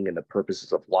meaning and the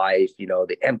purposes of life,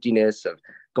 the emptiness of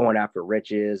going after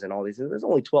riches and all these. There's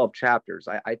only 12 chapters.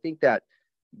 I think that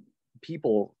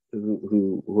people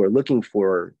who are looking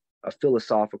for a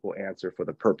philosophical answer for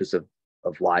the purpose of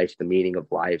life, the meaning of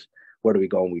life, where do we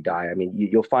go when we die?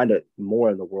 You'll find it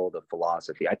more in the world of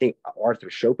philosophy. I think Arthur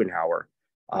Schopenhauer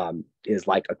is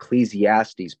like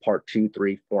Ecclesiastes part 2,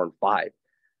 3, 4, and 5.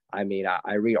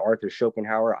 I read Arthur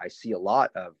Schopenhauer. I see a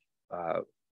lot of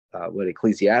what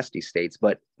Ecclesiastes states,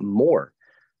 but more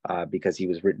because he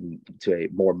was written to a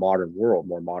more modern world,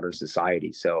 more modern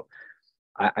society. So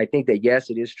I think that, yes,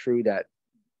 it is true that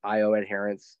IO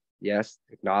adherents, yes,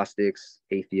 agnostics,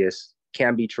 atheists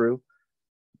can be true.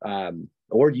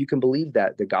 Or you can believe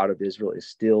that the God of Israel is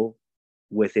still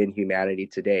within humanity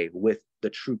today with the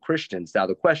true Christians. Now,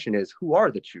 the question is, who are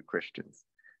the true Christians?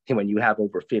 And when you have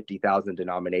over 50,000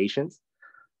 denominations,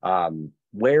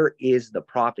 where is the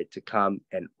prophet to come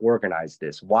and organize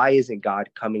this? Why isn't God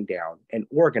coming down and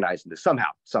organizing this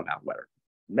somehow, whether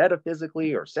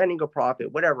metaphysically or sending a prophet,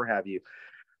 whatever have you?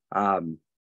 So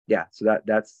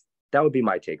that would be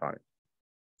my take on it.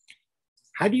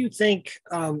 How do you think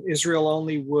Israel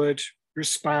only would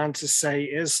respond to, say,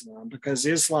 Islam? Because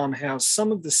Islam has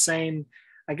some of the same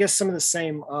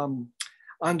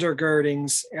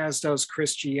undergirdings as does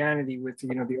Christianity, with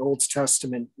the Old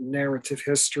Testament narrative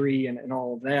history and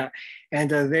all of that. And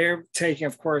they're taking,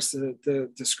 of course, the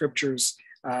scriptures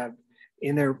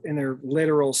in their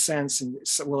literal sense, and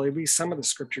well, at least some of the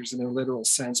scriptures in their literal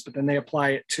sense, but then they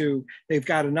apply it to, they've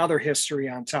got another history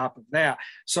on top of that.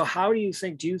 So how do you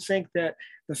think that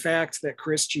the fact that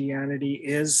Christianity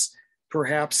is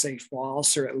perhaps a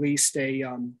false, or at least a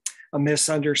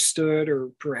misunderstood or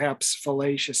perhaps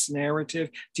fallacious narrative,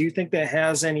 do you think that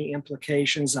has any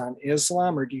implications on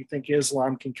Islam, or do you think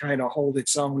Islam can kind of hold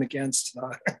its own against,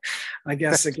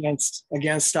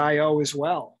 against IO as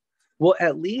well? Well,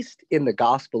 at least in the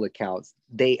gospel accounts,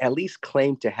 they at least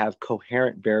claim to have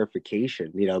coherent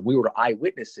verification. We were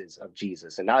eyewitnesses of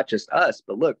Jesus, and not just us,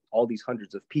 but look, all these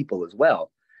hundreds of people as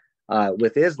well.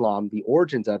 With Islam, the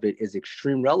origins of it is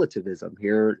extreme relativism.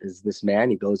 Here is this man,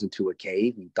 he goes into a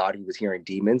cave. He thought he was hearing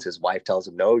demons. His wife tells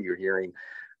him, no, you're hearing,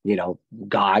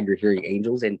 God, you're hearing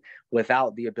angels. And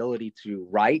without the ability to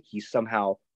write, he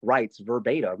somehow writes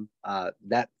verbatim.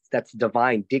 That's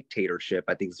divine dictatorship,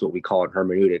 I think is what we call in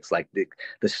hermeneutics. Like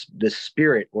the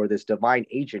spirit or this divine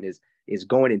agent is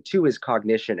going into his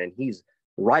cognition, and he's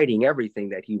writing everything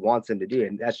that he wants him to do.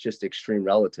 And that's just extreme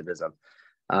relativism.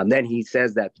 Then he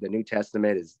says that the New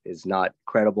Testament is not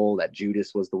credible, that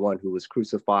Judas was the one who was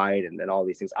crucified, and then all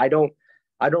these things. I don't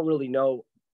really know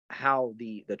how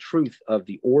the truth of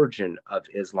the origin of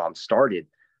Islam started,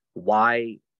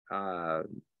 why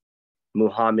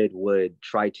Muhammad would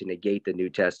try to negate the New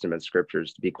Testament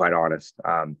scriptures, to be quite honest.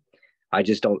 I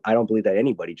don't believe that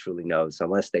anybody truly knows,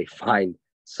 unless they find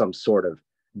some sort of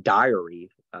diary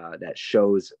that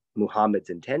shows Muhammad's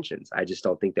intentions. I just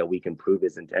don't think that we can prove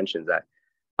his intentions. That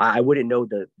I wouldn't know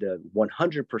the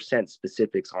 100%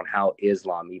 specifics on how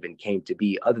Islam even came to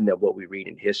be, other than what we read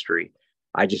in history.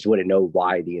 I just wouldn't know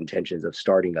why the intentions of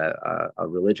starting a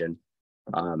religion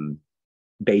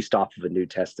based off of a New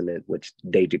Testament, which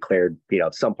they declared,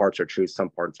 some parts are true, some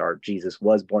parts aren't. Jesus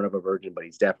was born of a virgin, but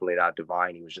he's definitely not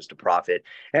divine. He was just a prophet.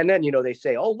 And then, they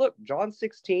say, oh, look, John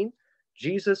 16,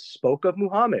 Jesus spoke of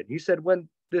Muhammad. He said, when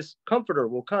this comforter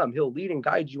will come, he'll lead and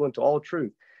guide you into all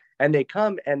truth. And they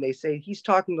come and they say, he's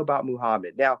talking about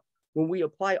Muhammad. Now, when we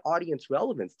apply audience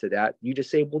relevance to that, you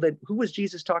just say, well, then who was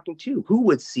Jesus talking to? Who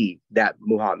would see that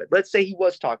Muhammad? Let's say he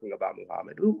was talking about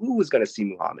Muhammad. Who was going to see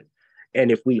Muhammad?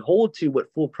 And if we hold to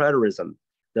what full preterism,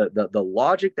 the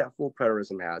logic that full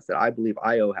preterism has, that I believe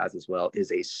IO has as well,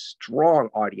 is a strong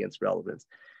audience relevance.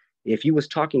 If he was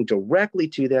talking directly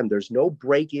to them, there's no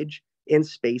breakage in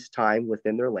space-time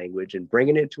within their language and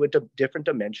bringing it to a different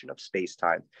dimension of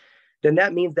space-time, then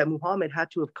that means that Muhammad had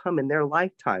to have come in their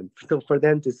lifetime for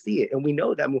them to see it. And we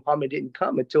know that Muhammad didn't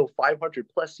come until 500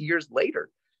 plus years later.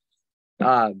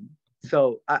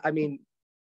 So, I mean,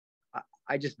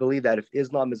 I just believe that if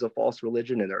Islam is a false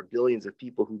religion and there are billions of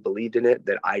people who believed in it,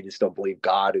 that I just don't believe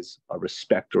God is a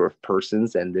respecter of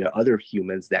persons, and there are other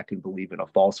humans that can believe in a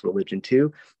false religion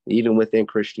too, even within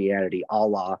Christianity,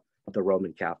 Allah, the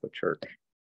Roman Catholic Church.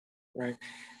 Right.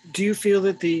 Do you feel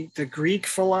that the Greek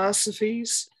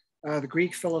philosophies, the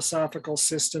Greek philosophical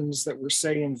systems that were,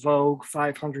 say, in vogue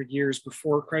 500 years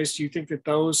before Christ, do you think that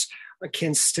those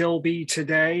can still be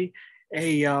today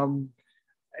a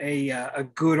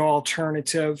good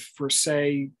alternative for,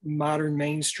 say, modern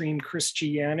mainstream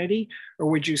Christianity? Or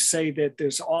would you say that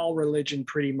there's all religion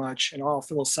pretty much and all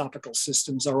philosophical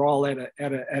systems are all at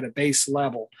a base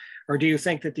level? Or do you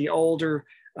think that the older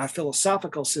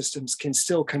philosophical systems can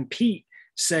still compete,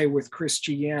 say, with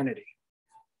Christianity?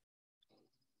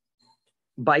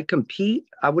 By compete,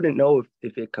 I wouldn't know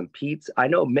if it competes. I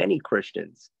know many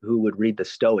Christians who would read the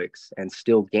Stoics and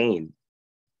still gain,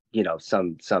 you know,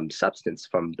 some substance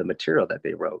from the material that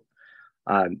they wrote.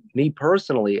 Me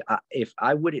personally, if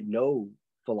I wouldn't know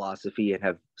philosophy and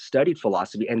have studied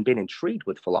philosophy and been intrigued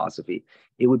with philosophy,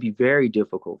 it would be very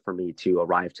difficult for me to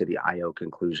arrive to the IO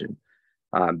conclusion.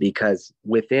 Because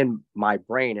within my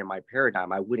brain and my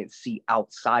paradigm, I wouldn't see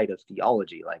outside of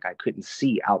theology. Like I couldn't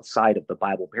see outside of the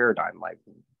Bible paradigm, like,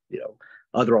 you know,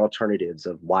 other alternatives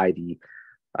of why the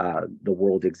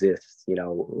world exists, you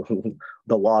know,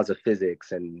 the laws of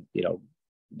physics and, you know,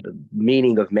 the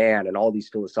meaning of man and all these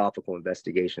philosophical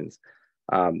investigations.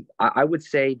 I would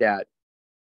say that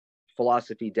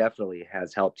philosophy definitely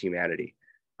has helped humanity.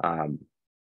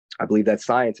 I believe that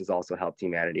science has also helped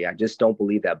humanity. I just don't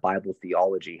believe that Bible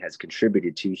theology has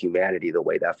contributed to humanity the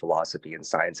way that philosophy and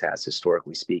science has,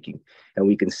 historically speaking. And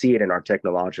we can see it in our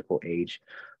technological age.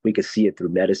 We can see it through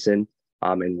medicine.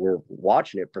 And we're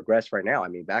watching it progress right now. I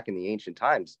mean, back in the ancient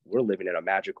times, we're living in a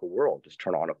magical world. Just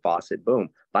turn on a faucet, boom.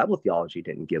 Bible theology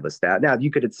didn't give us that. Now, you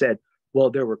could have said,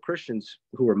 well, there were Christians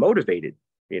who were motivated,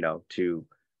 you know,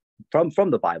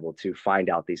 from the Bible to find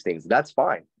out these things. That's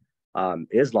fine.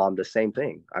 Islam, the same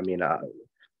thing. I mean,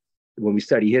 when we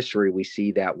study history, we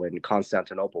see that when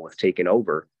Constantinople was taken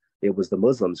over, it was the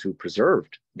Muslims who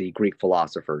preserved the Greek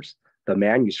philosophers, the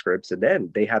manuscripts, and then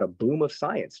they had a boom of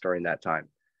science during that time.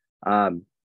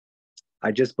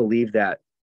 I just believe that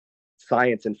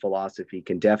science and philosophy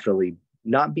can definitely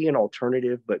not be an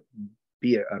alternative, but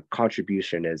be a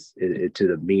contribution to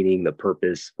the meaning, the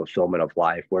purpose, fulfillment of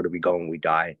life. Where do we go when we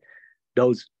die?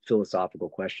 Those philosophical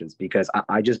questions, because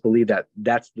I just believe that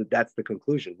that's the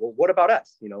conclusion. Well, what about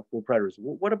us? You know, full preterists.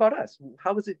 What about us?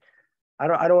 How is it? I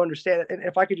don't understand. And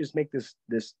if I could just make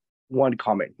this one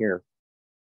comment here,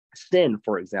 sin,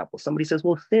 for example, somebody says,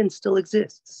 well, sin still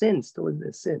exists. Sin still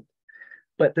exists. Sin.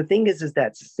 But the thing is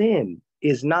that sin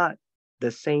is not the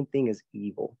same thing as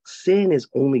evil. Sin is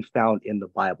only found in the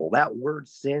Bible. That word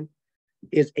sin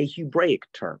is a Hebraic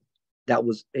term that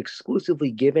was exclusively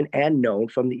given and known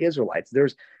from the Israelites.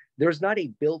 There's not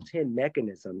a built-in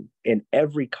mechanism in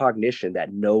every cognition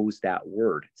that knows that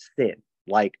word, sin.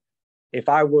 Like if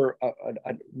I were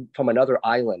from another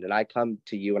island and I come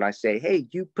to you and I say, hey,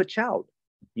 you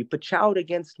pachowed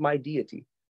against my deity.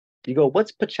 You go,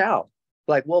 what's pachow?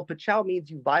 Like, well, pachow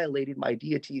means you violated my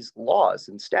deity's laws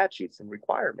and statutes and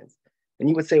requirements. And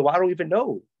you would say, well, I don't even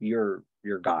know your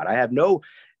God. I have no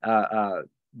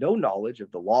knowledge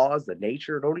of the laws, the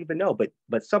nature, I don't even know.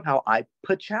 But somehow I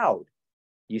pachowed.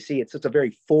 You see, it's such a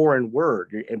very foreign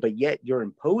word, but yet you're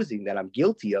imposing that I'm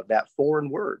guilty of that foreign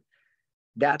word.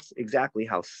 That's exactly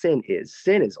how sin is.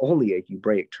 Sin is only a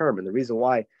Hebraic term. And the reason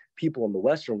why people in the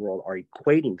Western world are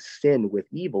equating sin with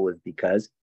evil is because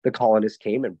the colonists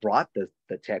came and brought the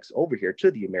text over here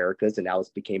to the Americas, and now it's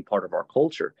became part of our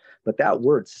culture. But that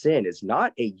word sin is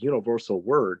not a universal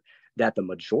word that the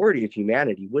majority of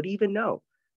humanity would even know.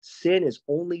 Sin is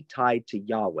only tied to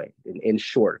Yahweh. In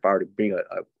short, if I were to bring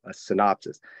a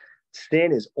synopsis,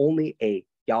 sin is only a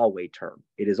Yahweh term.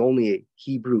 It is only a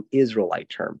Hebrew Israelite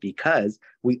term because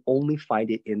we only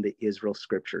find it in the Israel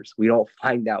scriptures. We don't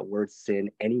find that word sin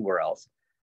anywhere else.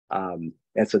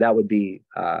 And so that would be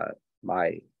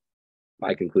my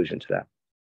conclusion to that.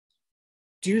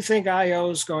 Do you think IO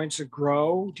is going to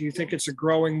grow? Do you think it's a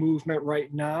growing movement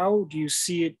right now? Do you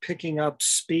see it picking up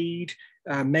speed,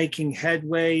 making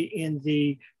headway in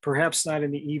the, perhaps not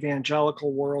in the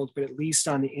evangelical world, but at least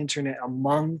on the internet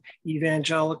among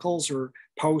evangelicals or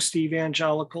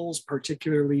post-evangelicals,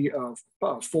 particularly of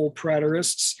full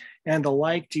preterists and the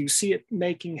like? Do you see it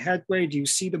making headway? Do you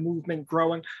see the movement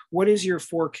growing? What is your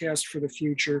forecast for the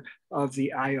future of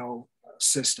the IO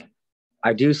system?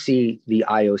 I do see the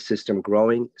IO system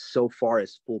growing so far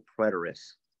as full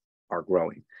preterists are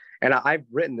growing. And I've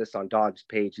written this on Don's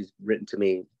page. He's written to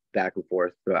me back and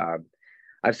forth.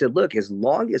 I've said, look, as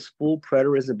long as full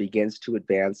preterism begins to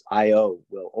advance, IO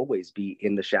will always be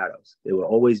in the shadows. It will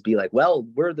always be like, well,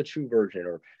 we're the true version,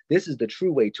 or this is the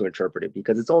true way to interpret it,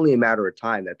 because it's only a matter of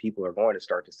time that people are going to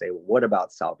start to say, well, what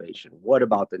about salvation? What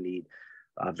about the need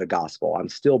of the gospel? I'm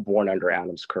still born under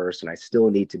Adam's curse, and I still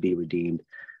need to be redeemed.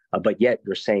 But yet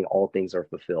you're saying all things are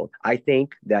fulfilled. I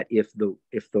think that if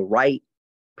the right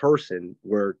person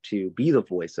were to be the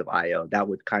voice of IO, that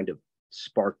would kind of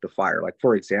spark the fire. Like,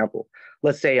 for example,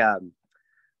 let's say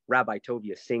Rabbi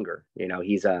Tovia Singer,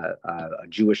 he's a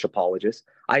Jewish apologist.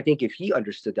 I think if he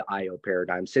understood the IO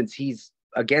paradigm, since he's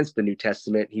against the New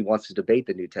Testament, he wants to debate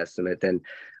the New Testament, then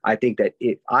I think that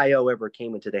if IO ever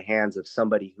came into the hands of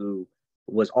somebody who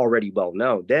was already well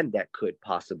known, then that could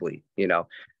possibly,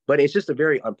 but it's just a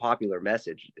very unpopular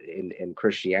message in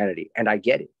Christianity. And I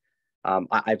get it.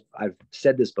 I've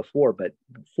said this before, but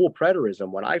full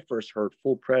preterism, when I first heard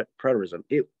full preterism,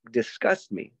 it disgusts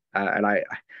me. And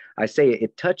I say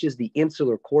it touches the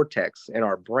insular cortex in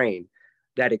our brain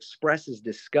that expresses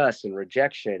disgust and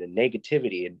rejection and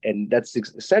negativity. And that's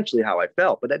essentially how I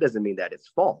felt, but that doesn't mean that it's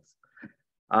false.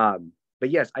 But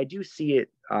yes, I do see it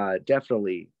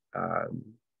definitely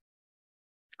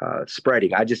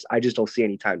spreading. I just don't see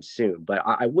anytime soon. But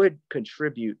I would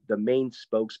contribute the main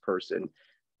spokesperson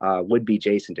would be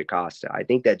Jason DaCosta. I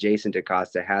think that Jason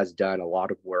DaCosta has done a lot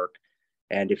of work,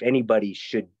 and if anybody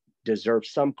should deserve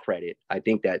some credit, I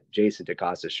think that Jason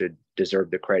DaCosta should deserve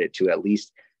the credit to at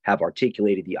least have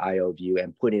articulated the IO view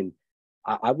and put in,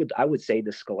 I would say,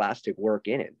 the scholastic work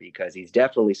in it, because he's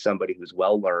definitely somebody who's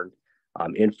well learned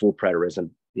in full preterism.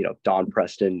 Don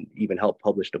Preston even helped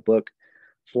publish the book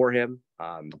for him,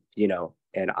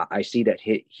 and I see that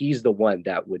he's the one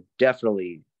that would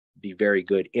definitely be very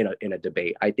good in a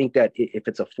debate. I think that if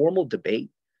it's a formal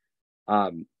debate,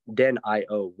 then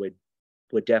IO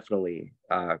would definitely,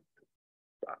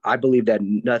 I believe that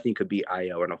nothing could beat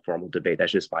IO in a formal debate.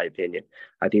 That's just my opinion.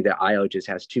 I think that IO just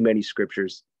has too many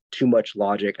scriptures, too much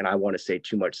logic, and I want to say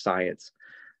too much science,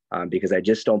 because I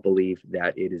just don't believe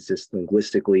that it is just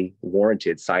linguistically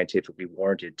warranted, scientifically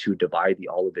warranted to divide the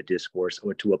Olivet Discourse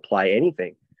or to apply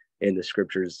anything in the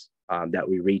scriptures that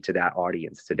we read to that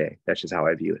audience today. That's just how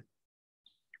I view it.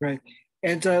 Right.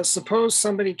 And suppose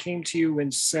somebody came to you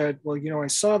and said, well, I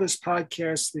saw this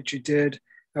podcast that you did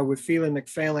with Phelan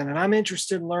McPhalen, and I'm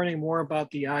interested in learning more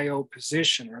about the IO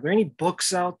position. Are there any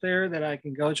books out there that I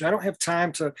can go to? I don't have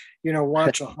time to,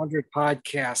 watch 100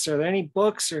 podcasts. Are there any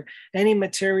books or any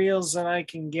materials that I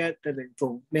can get, that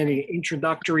maybe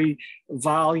introductory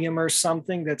volume or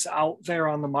something that's out there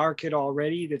on the market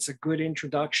already that's a good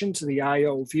introduction to the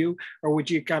IO view? Or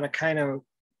would you gotta kind of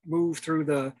move through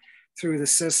the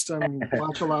system,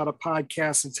 watch a lot of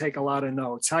podcasts and take a lot of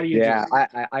notes? How do you do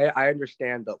it? I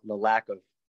understand the lack of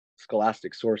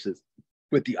scholastic sources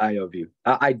with the IO view.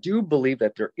 I do believe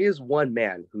that there is one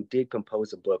man who did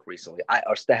compose a book recently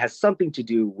that has something to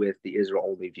do with the Israel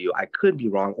only view. I could be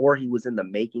wrong, or he was in the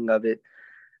making of it,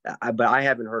 but I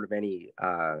haven't heard of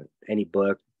any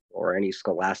book or any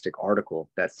scholastic article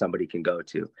that somebody can go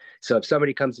to. So if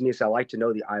somebody comes to me and says, I'd like to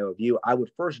know the IO view, I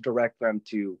would first direct them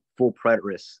to full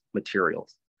preterist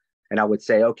materials. And I would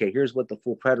say, okay, here's what the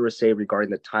full preterists say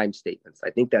regarding the time statements.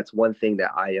 I think that's one thing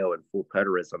that IO and full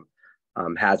preterism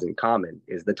has in common,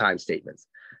 is the time statements.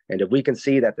 And if we can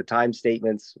see that the time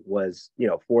statements was,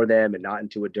 for them and not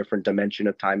into a different dimension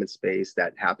of time and space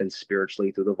that happens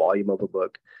spiritually through the volume of a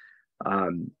book,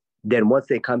 then once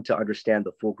they come to understand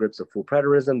the full grips of full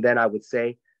preterism, then I would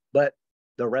say, but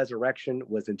the resurrection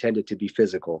was intended to be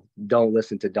physical. Don't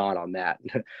listen to Don on that.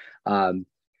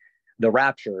 The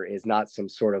rapture is not some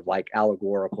sort of like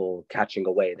allegorical catching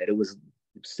away, that it was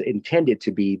intended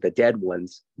to be the dead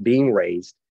ones being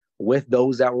raised with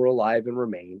those that were alive and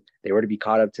remain. They were to be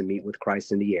caught up to meet with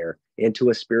Christ in the air. into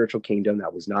a spiritual kingdom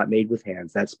that was not made with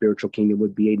hands. That spiritual kingdom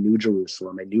would be a new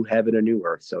Jerusalem, a new heaven, a new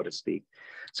earth, so to speak.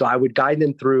 So I would guide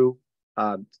them through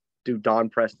Don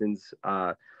Preston's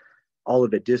all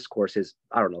of the discourses,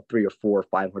 I don't know, 300 or 400 or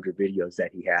 500 videos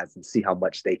that he has, and see how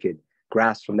much they could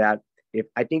grasp from that.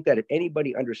 I think that if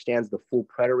anybody understands the full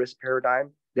preterist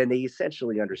paradigm, then they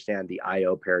essentially understand the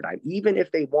IO paradigm, even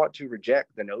if they want to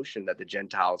reject the notion that the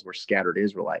Gentiles were scattered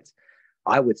Israelites.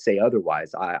 I would say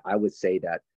otherwise. I would say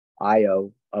that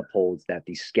IO upholds that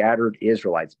the scattered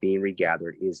Israelites being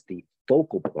regathered is the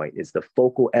focal point, is the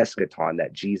focal eschaton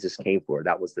that Jesus came for.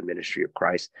 That was the ministry of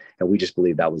Christ. And we just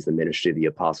believe that was the ministry of the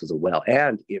apostles as well.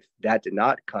 And if that did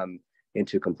not come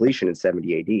into completion in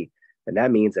 70 AD, then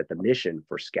that means that the mission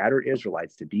for scattered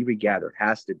Israelites to be regathered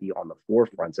has to be on the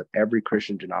forefronts of every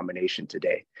Christian denomination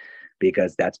today,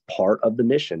 because that's part of the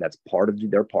mission.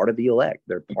 They're part of the elect.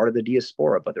 They're part of the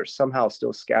diaspora, but they're somehow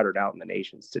still scattered out in the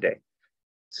nations today.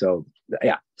 So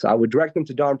I would direct them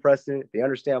to Don Preston. If they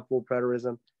understand full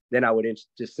preterism, then I would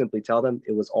just simply tell them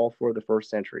it was all for the first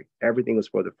century. Everything was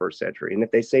for the first century. And if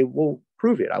they say, well,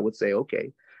 prove it, I would say,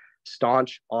 okay,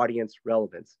 staunch audience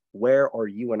relevance. Where are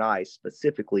you and I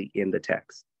specifically in the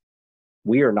text?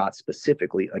 We are not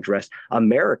specifically addressed.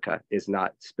 America is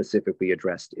not specifically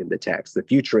addressed in the text. The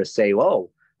futurists say, oh,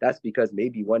 that's because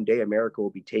maybe one day America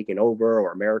will be taken over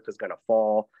or America's going to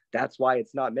fall. That's why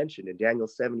it's not mentioned in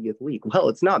Daniel's 70th week. Well,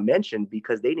 it's not mentioned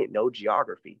because they didn't know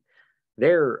geography.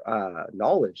 Their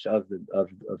knowledge of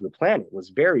the planet was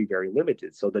very, very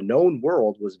limited. So the known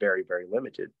world was very, very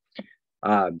limited.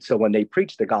 So when they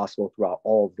preached the gospel throughout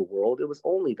all of the world, it was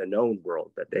only the known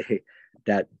world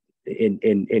that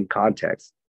in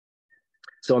context.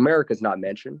 So America's not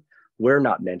mentioned. We're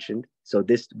not mentioned. So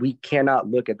we cannot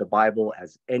look at the Bible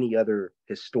as any other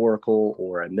historical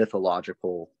or a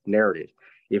mythological narrative.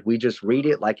 If we just read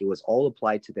it like it was all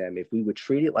applied to them, if we would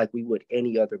treat it like we would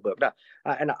any other book. Now,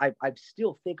 and I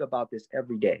still think about this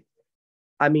every day.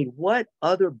 I mean, what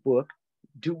other book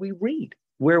do we read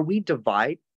where we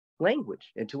divide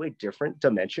language into a different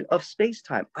dimension of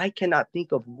space-time? I cannot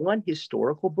think of one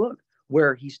historical book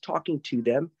where he's talking to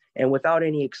them and without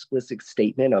any explicit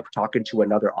statement of talking to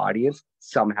another audience,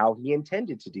 somehow he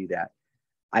intended to do that.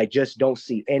 I just don't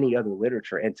see any other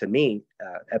literature. And to me,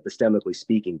 epistemically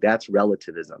speaking, that's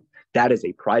relativism. That is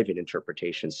a private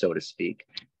interpretation, so to speak.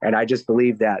 And I just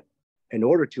believe that in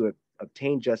order to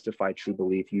obtain justified true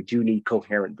belief, you do need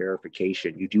coherent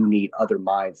verification. You do need other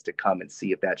minds to come and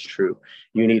see if that's true.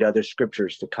 You need other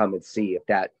scriptures to come and see if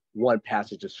that one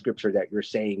passage of scripture that you're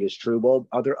saying is true. Well,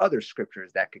 are there other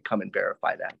scriptures that could come and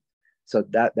verify that? So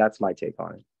that's my take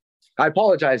on it. I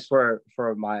apologize for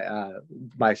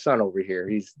my son over here.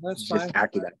 He's That's just fine.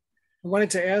 acting that. I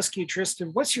wanted to ask you, Tristan,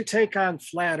 what's your take on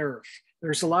flat Earth?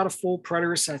 There's a lot of full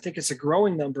preterists. I think it's a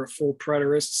growing number of full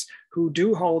preterists who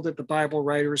do hold that the Bible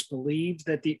writers believed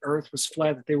that the Earth was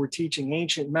flat, that they were teaching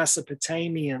ancient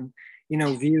Mesopotamian,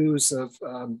 views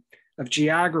of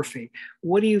geography.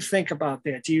 What do you think about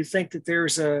that? Do you think that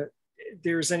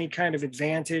there's any kind of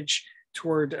advantage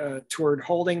toward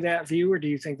holding that view, or do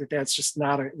you think that that's just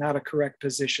not a correct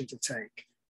position to take?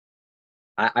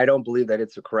 I don't believe that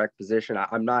it's a correct position.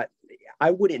 I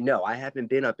wouldn't know. I haven't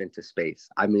been up into space.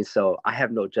 I mean, so I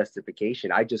have no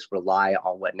justification. I just rely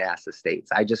on what NASA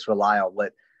states. I just rely on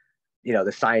what,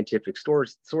 the scientific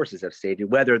sources have stated.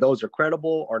 Whether those are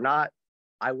credible or not,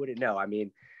 I wouldn't know. I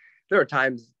mean, there are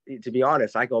times, to be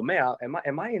honest, I go, man,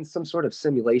 am I in some sort of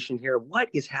simulation here? What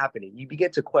is happening? You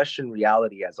begin to question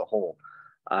reality as a whole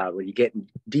when you get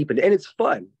deep into, and it's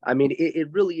fun. I mean,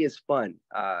 it really is fun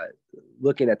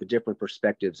looking at the different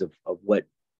perspectives of what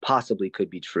possibly could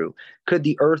be true. Could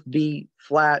the Earth be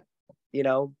flat?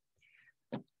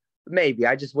 Maybe.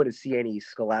 I just wouldn't see any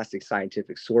scholastic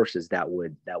scientific sources that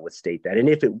would state that. And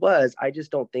if it was, I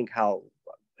just don't think how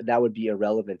that would be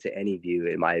irrelevant to any view,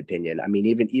 in my opinion. I mean,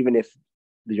 even if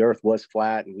the Earth was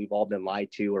flat and we've all been lied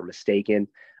to or mistaken,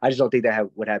 I just don't think that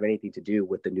would have anything to do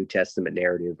with the New Testament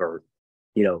narrative or,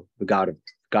 the God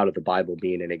of the Bible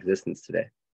being in existence today.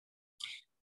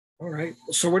 All right.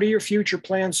 So what are your future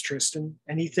plans, Tristan?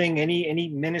 Any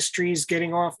ministries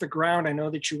getting off the ground? I know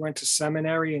that you went to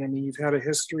seminary, and I mean, you've had a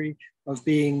history of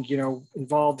being,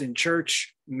 involved in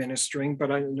church ministering,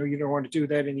 but I know you don't want to do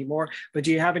that anymore. But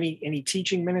do you have any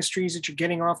teaching ministries that you're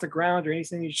getting off the ground, or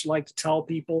anything that you'd like to tell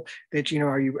people that,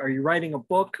 are you writing a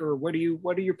book, or what are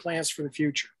your plans for the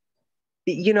future?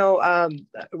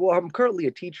 Well, I'm currently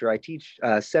a teacher. I teach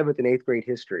 7th and 8th grade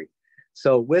history.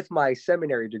 So with my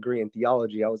seminary degree in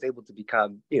theology, I was able to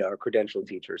become, a credentialed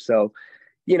teacher. So,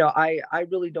 I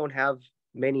really don't have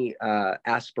many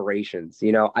aspirations.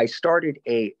 I started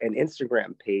an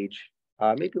Instagram page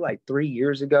maybe like 3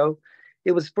 years ago.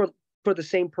 It was for the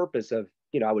same purpose of,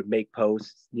 I would make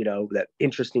posts, that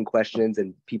interesting questions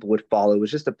and people would follow. It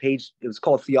was just a page. It was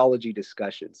called Theology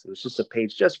Discussions. It was just a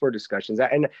page just for discussions.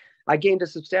 And I gained a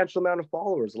substantial amount of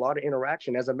followers, a lot of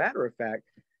interaction. As a matter of fact,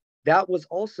 that was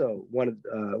also one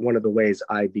of the ways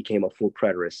I became a full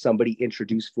preterist. Somebody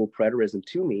introduced full preterism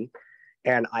to me,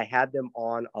 and I had them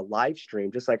on a live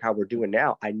stream, just like how we're doing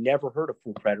now. I never heard of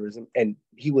full preterism, and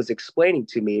he was explaining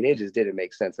to me, and it just didn't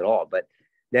make sense at all. But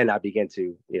then I began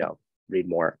to, read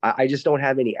more. I just don't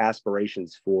have any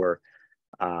aspirations for,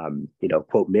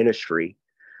 quote, ministry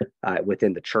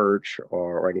within the church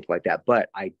or anything like that. But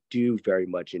I do very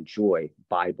much enjoy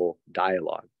Bible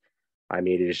dialogue. I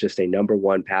mean, it is just a number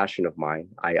one passion of mine.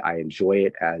 I enjoy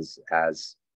it as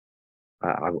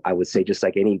I would say, just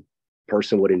like any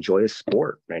person would enjoy a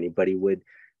sport. Anybody would,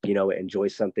 enjoy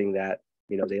something that,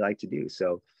 they like to do.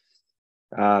 So,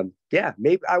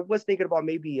 maybe I was thinking about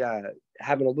maybe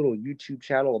having a little YouTube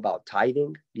channel about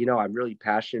tithing. I'm really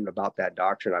passionate about that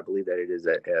doctrine. I believe that it is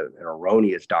an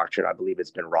erroneous doctrine. I believe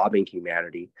it's been robbing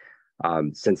humanity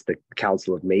since the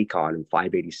Council of Macon in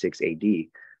 586 AD.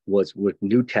 Was with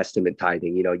New Testament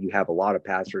tithing. You have a lot of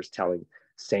pastors telling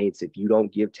saints, if you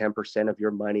don't give 10% of your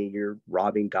money, you're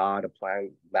robbing God,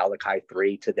 applying Malachi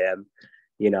 3 to them,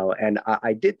 and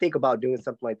I did think about doing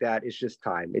something like that. It's just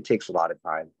time. It takes a lot of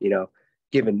time,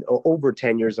 given over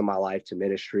 10 years of my life to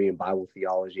ministry and Bible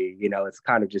theology. It's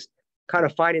kind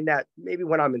of finding that maybe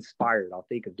when I'm inspired, I'll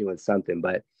think of doing something,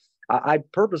 but I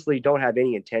purposely don't have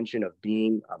any intention of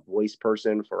being a voice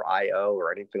person for IO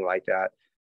or anything like that.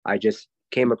 I just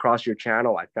came across your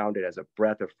channel. I found it as a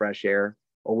breath of fresh air,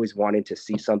 always wanting to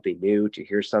see something new, to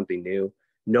hear something new.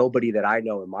 Nobody that I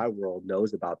know in my world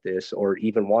knows about this or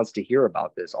even wants to hear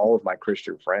about this. All of my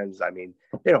Christian friends, I mean,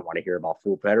 they don't want to hear about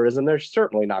full preterism. They're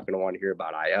certainly not going to want to hear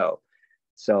about IO.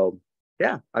 So,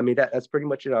 yeah, I mean, that's pretty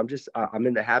much it. I'm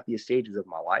in the happiest stages of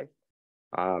my life.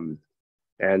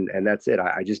 And that's it.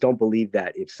 I just don't believe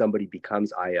that if somebody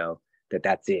becomes IO,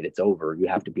 that's it. It's over. You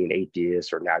have to be an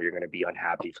atheist, or now you're going to be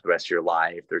unhappy for the rest of your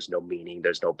life. There's no meaning.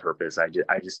 There's no purpose. I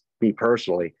just, me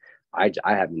personally, I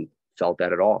haven't felt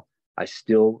that at all. I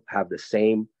still have the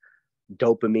same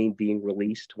dopamine being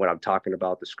released when I'm talking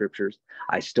about the scriptures.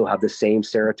 I still have the same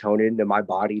serotonin in my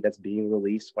body that's being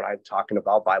released when I'm talking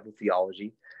about Bible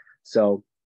theology. So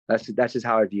that's just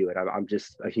how I view it. I'm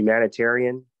just a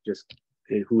humanitarian, just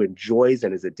who enjoys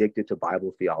and is addicted to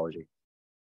Bible theology.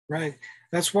 Right.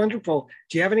 That's wonderful.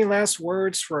 Do you have any last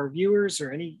words for our viewers,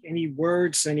 or any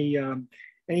words, anything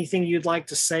you'd like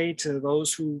to say to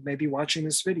those who may be watching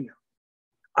this video?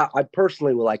 I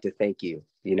personally would like to thank you.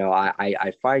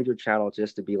 I find your channel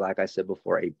just to be, like I said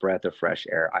before, a breath of fresh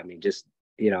air. I mean, just,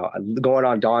 going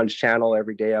on Don's channel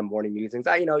every day on morning musings,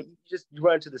 you just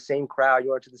run into the same crowd,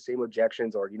 you run into the same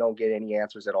objections, or you don't get any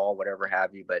answers at all, whatever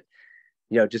have you. But,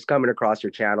 just coming across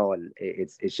your channel, and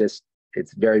it's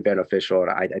very beneficial.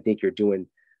 And I think you're doing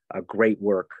a great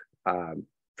work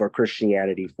for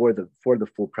Christianity, for the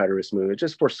full preterist movement,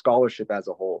 just for scholarship as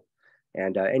a whole.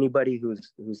 And anybody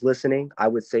who's listening, I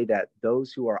would say that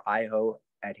those who are IHO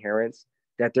adherents,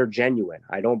 that they're genuine.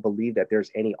 I don't believe that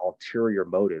there's any ulterior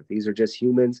motive. These are just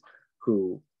humans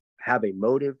who have a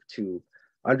motive to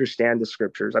understand the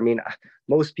scriptures. I mean,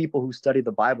 most people who study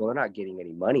the Bible are not getting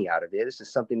any money out of it. It's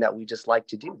just something that we just like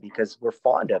to do because we're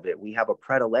fond of it. We have a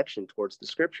predilection towards the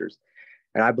scriptures.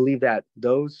 And I believe that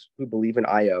those who believe in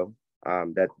IO,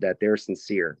 that they're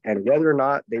sincere. And whether or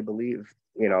not they believe,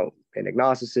 in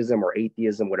agnosticism or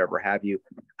atheism, whatever have you,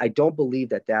 I don't believe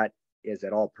that is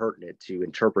at all pertinent to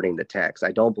interpreting the text.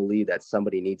 I don't believe that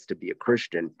somebody needs to be a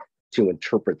Christian to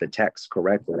interpret the text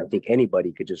correctly. I think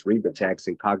anybody could just read the text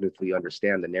and cognitively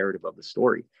understand the narrative of the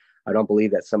story. I don't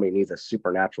believe that somebody needs a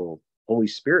supernatural Holy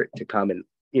Spirit to come and,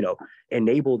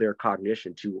 enable their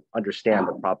cognition to understand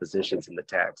the propositions in the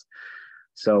text.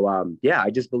 So, I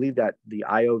just believe that the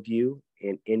IO view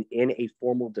in a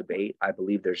formal debate, I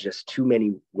believe there's just too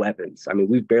many weapons. I mean,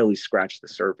 we've barely scratched the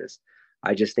surface.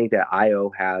 I just think that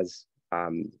IO has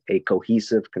a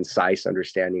cohesive, concise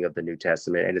understanding of the New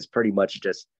Testament, and it's pretty much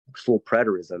just full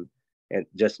preterism, and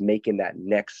just making that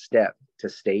next step to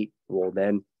state, well,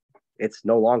 then it's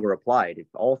no longer applied. If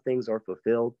all things are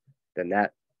fulfilled, then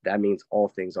that means all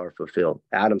things are fulfilled.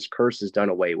 Adam's curse is done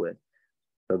away with.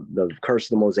 The curse of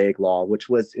the Mosaic law, which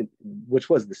was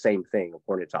the same thing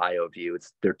according to IO view.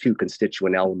 They're two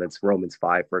constituent elements: Romans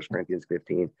 5, 1 Corinthians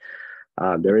 15.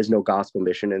 There is no gospel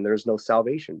mission and there's no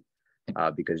salvation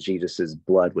because Jesus's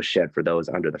blood was shed for those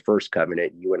under the first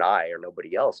covenant. You and I, or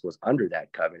nobody else, was under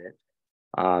that covenant.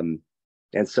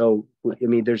 And so, I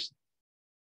mean,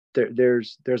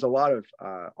 there's a lot of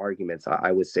arguments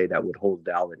I would say that would hold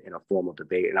valid in a formal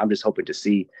debate, and I'm just hoping to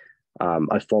see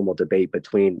a formal debate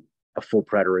between a full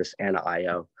preterist and an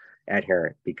IO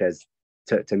adherent, because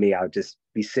to me, I would just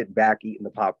be sitting back eating the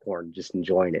popcorn, just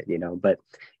enjoying it, you know. But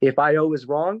if IO is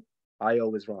wrong,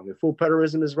 IO is wrong. If full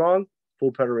preterism is wrong,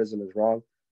 full preterism is wrong.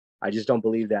 I just don't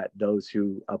believe that those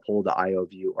who uphold the IO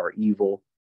view are evil,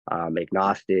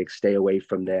 agnostics. Stay away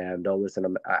from them. Don't listen to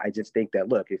them. I just think that,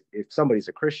 look, if somebody's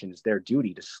a Christian, it's their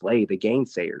duty to slay the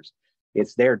gainsayers.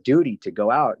 It's their duty to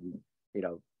go out and, you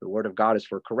know, the word of God is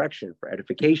for correction, for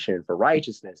edification, for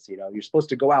righteousness. You know, you're supposed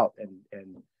to go out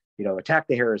and you know, attack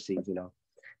the heresies, you know,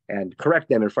 and correct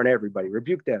them in front of everybody,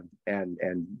 rebuke them,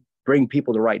 and bring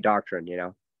people to right doctrine, you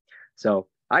know. So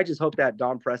I just hope that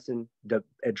Don Preston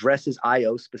addresses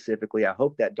IO specifically. I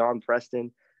hope that Don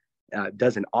Preston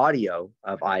does an audio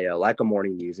of IO, like a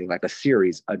morning musing, like a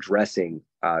series addressing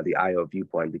the IO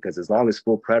viewpoint, because as long as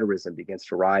full preterism begins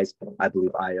to rise, I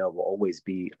believe IO will always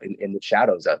be in the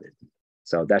shadows of it.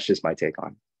 So that's just my take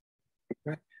on it.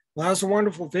 Okay. Well, that was a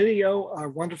wonderful video, a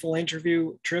wonderful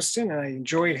interview, Tristan, and I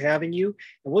enjoyed having you.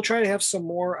 And we'll try to have some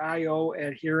more IO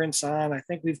adherents on. I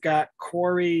think we've got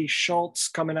Corey Schultz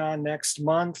coming on next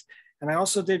month. And I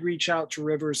also did reach out to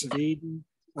Rivers of Eden.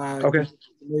 Okay.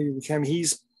 With him.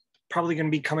 He's probably going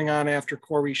to be coming on after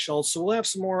Corey Schultz. So we'll have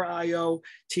some more IO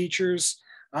teachers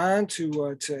on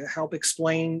to help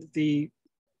explain the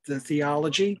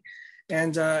theology.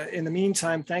 And in the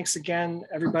meantime, thanks again,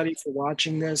 everybody, for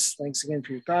watching this. Thanks again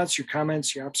for your thoughts, your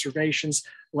comments, your observations.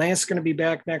 Lance is going to be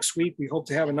back next week. We hope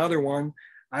to have another one.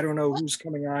 I don't know who's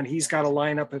coming on. He's got a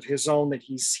lineup of his own that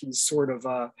he's sort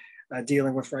of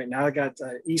dealing with right now. I got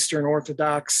Eastern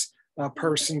Orthodox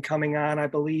person coming on, I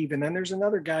believe. And then there's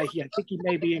another guy. I think he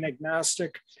may be an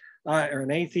agnostic or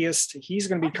an atheist. He's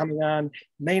going to be coming on.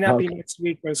 May not be next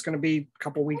week, but it's going to be a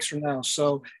couple weeks from now.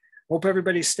 So hope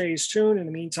everybody stays tuned. In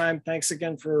the meantime, thanks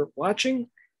again for watching.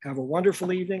 Have a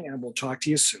wonderful evening, and we'll talk to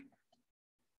you soon.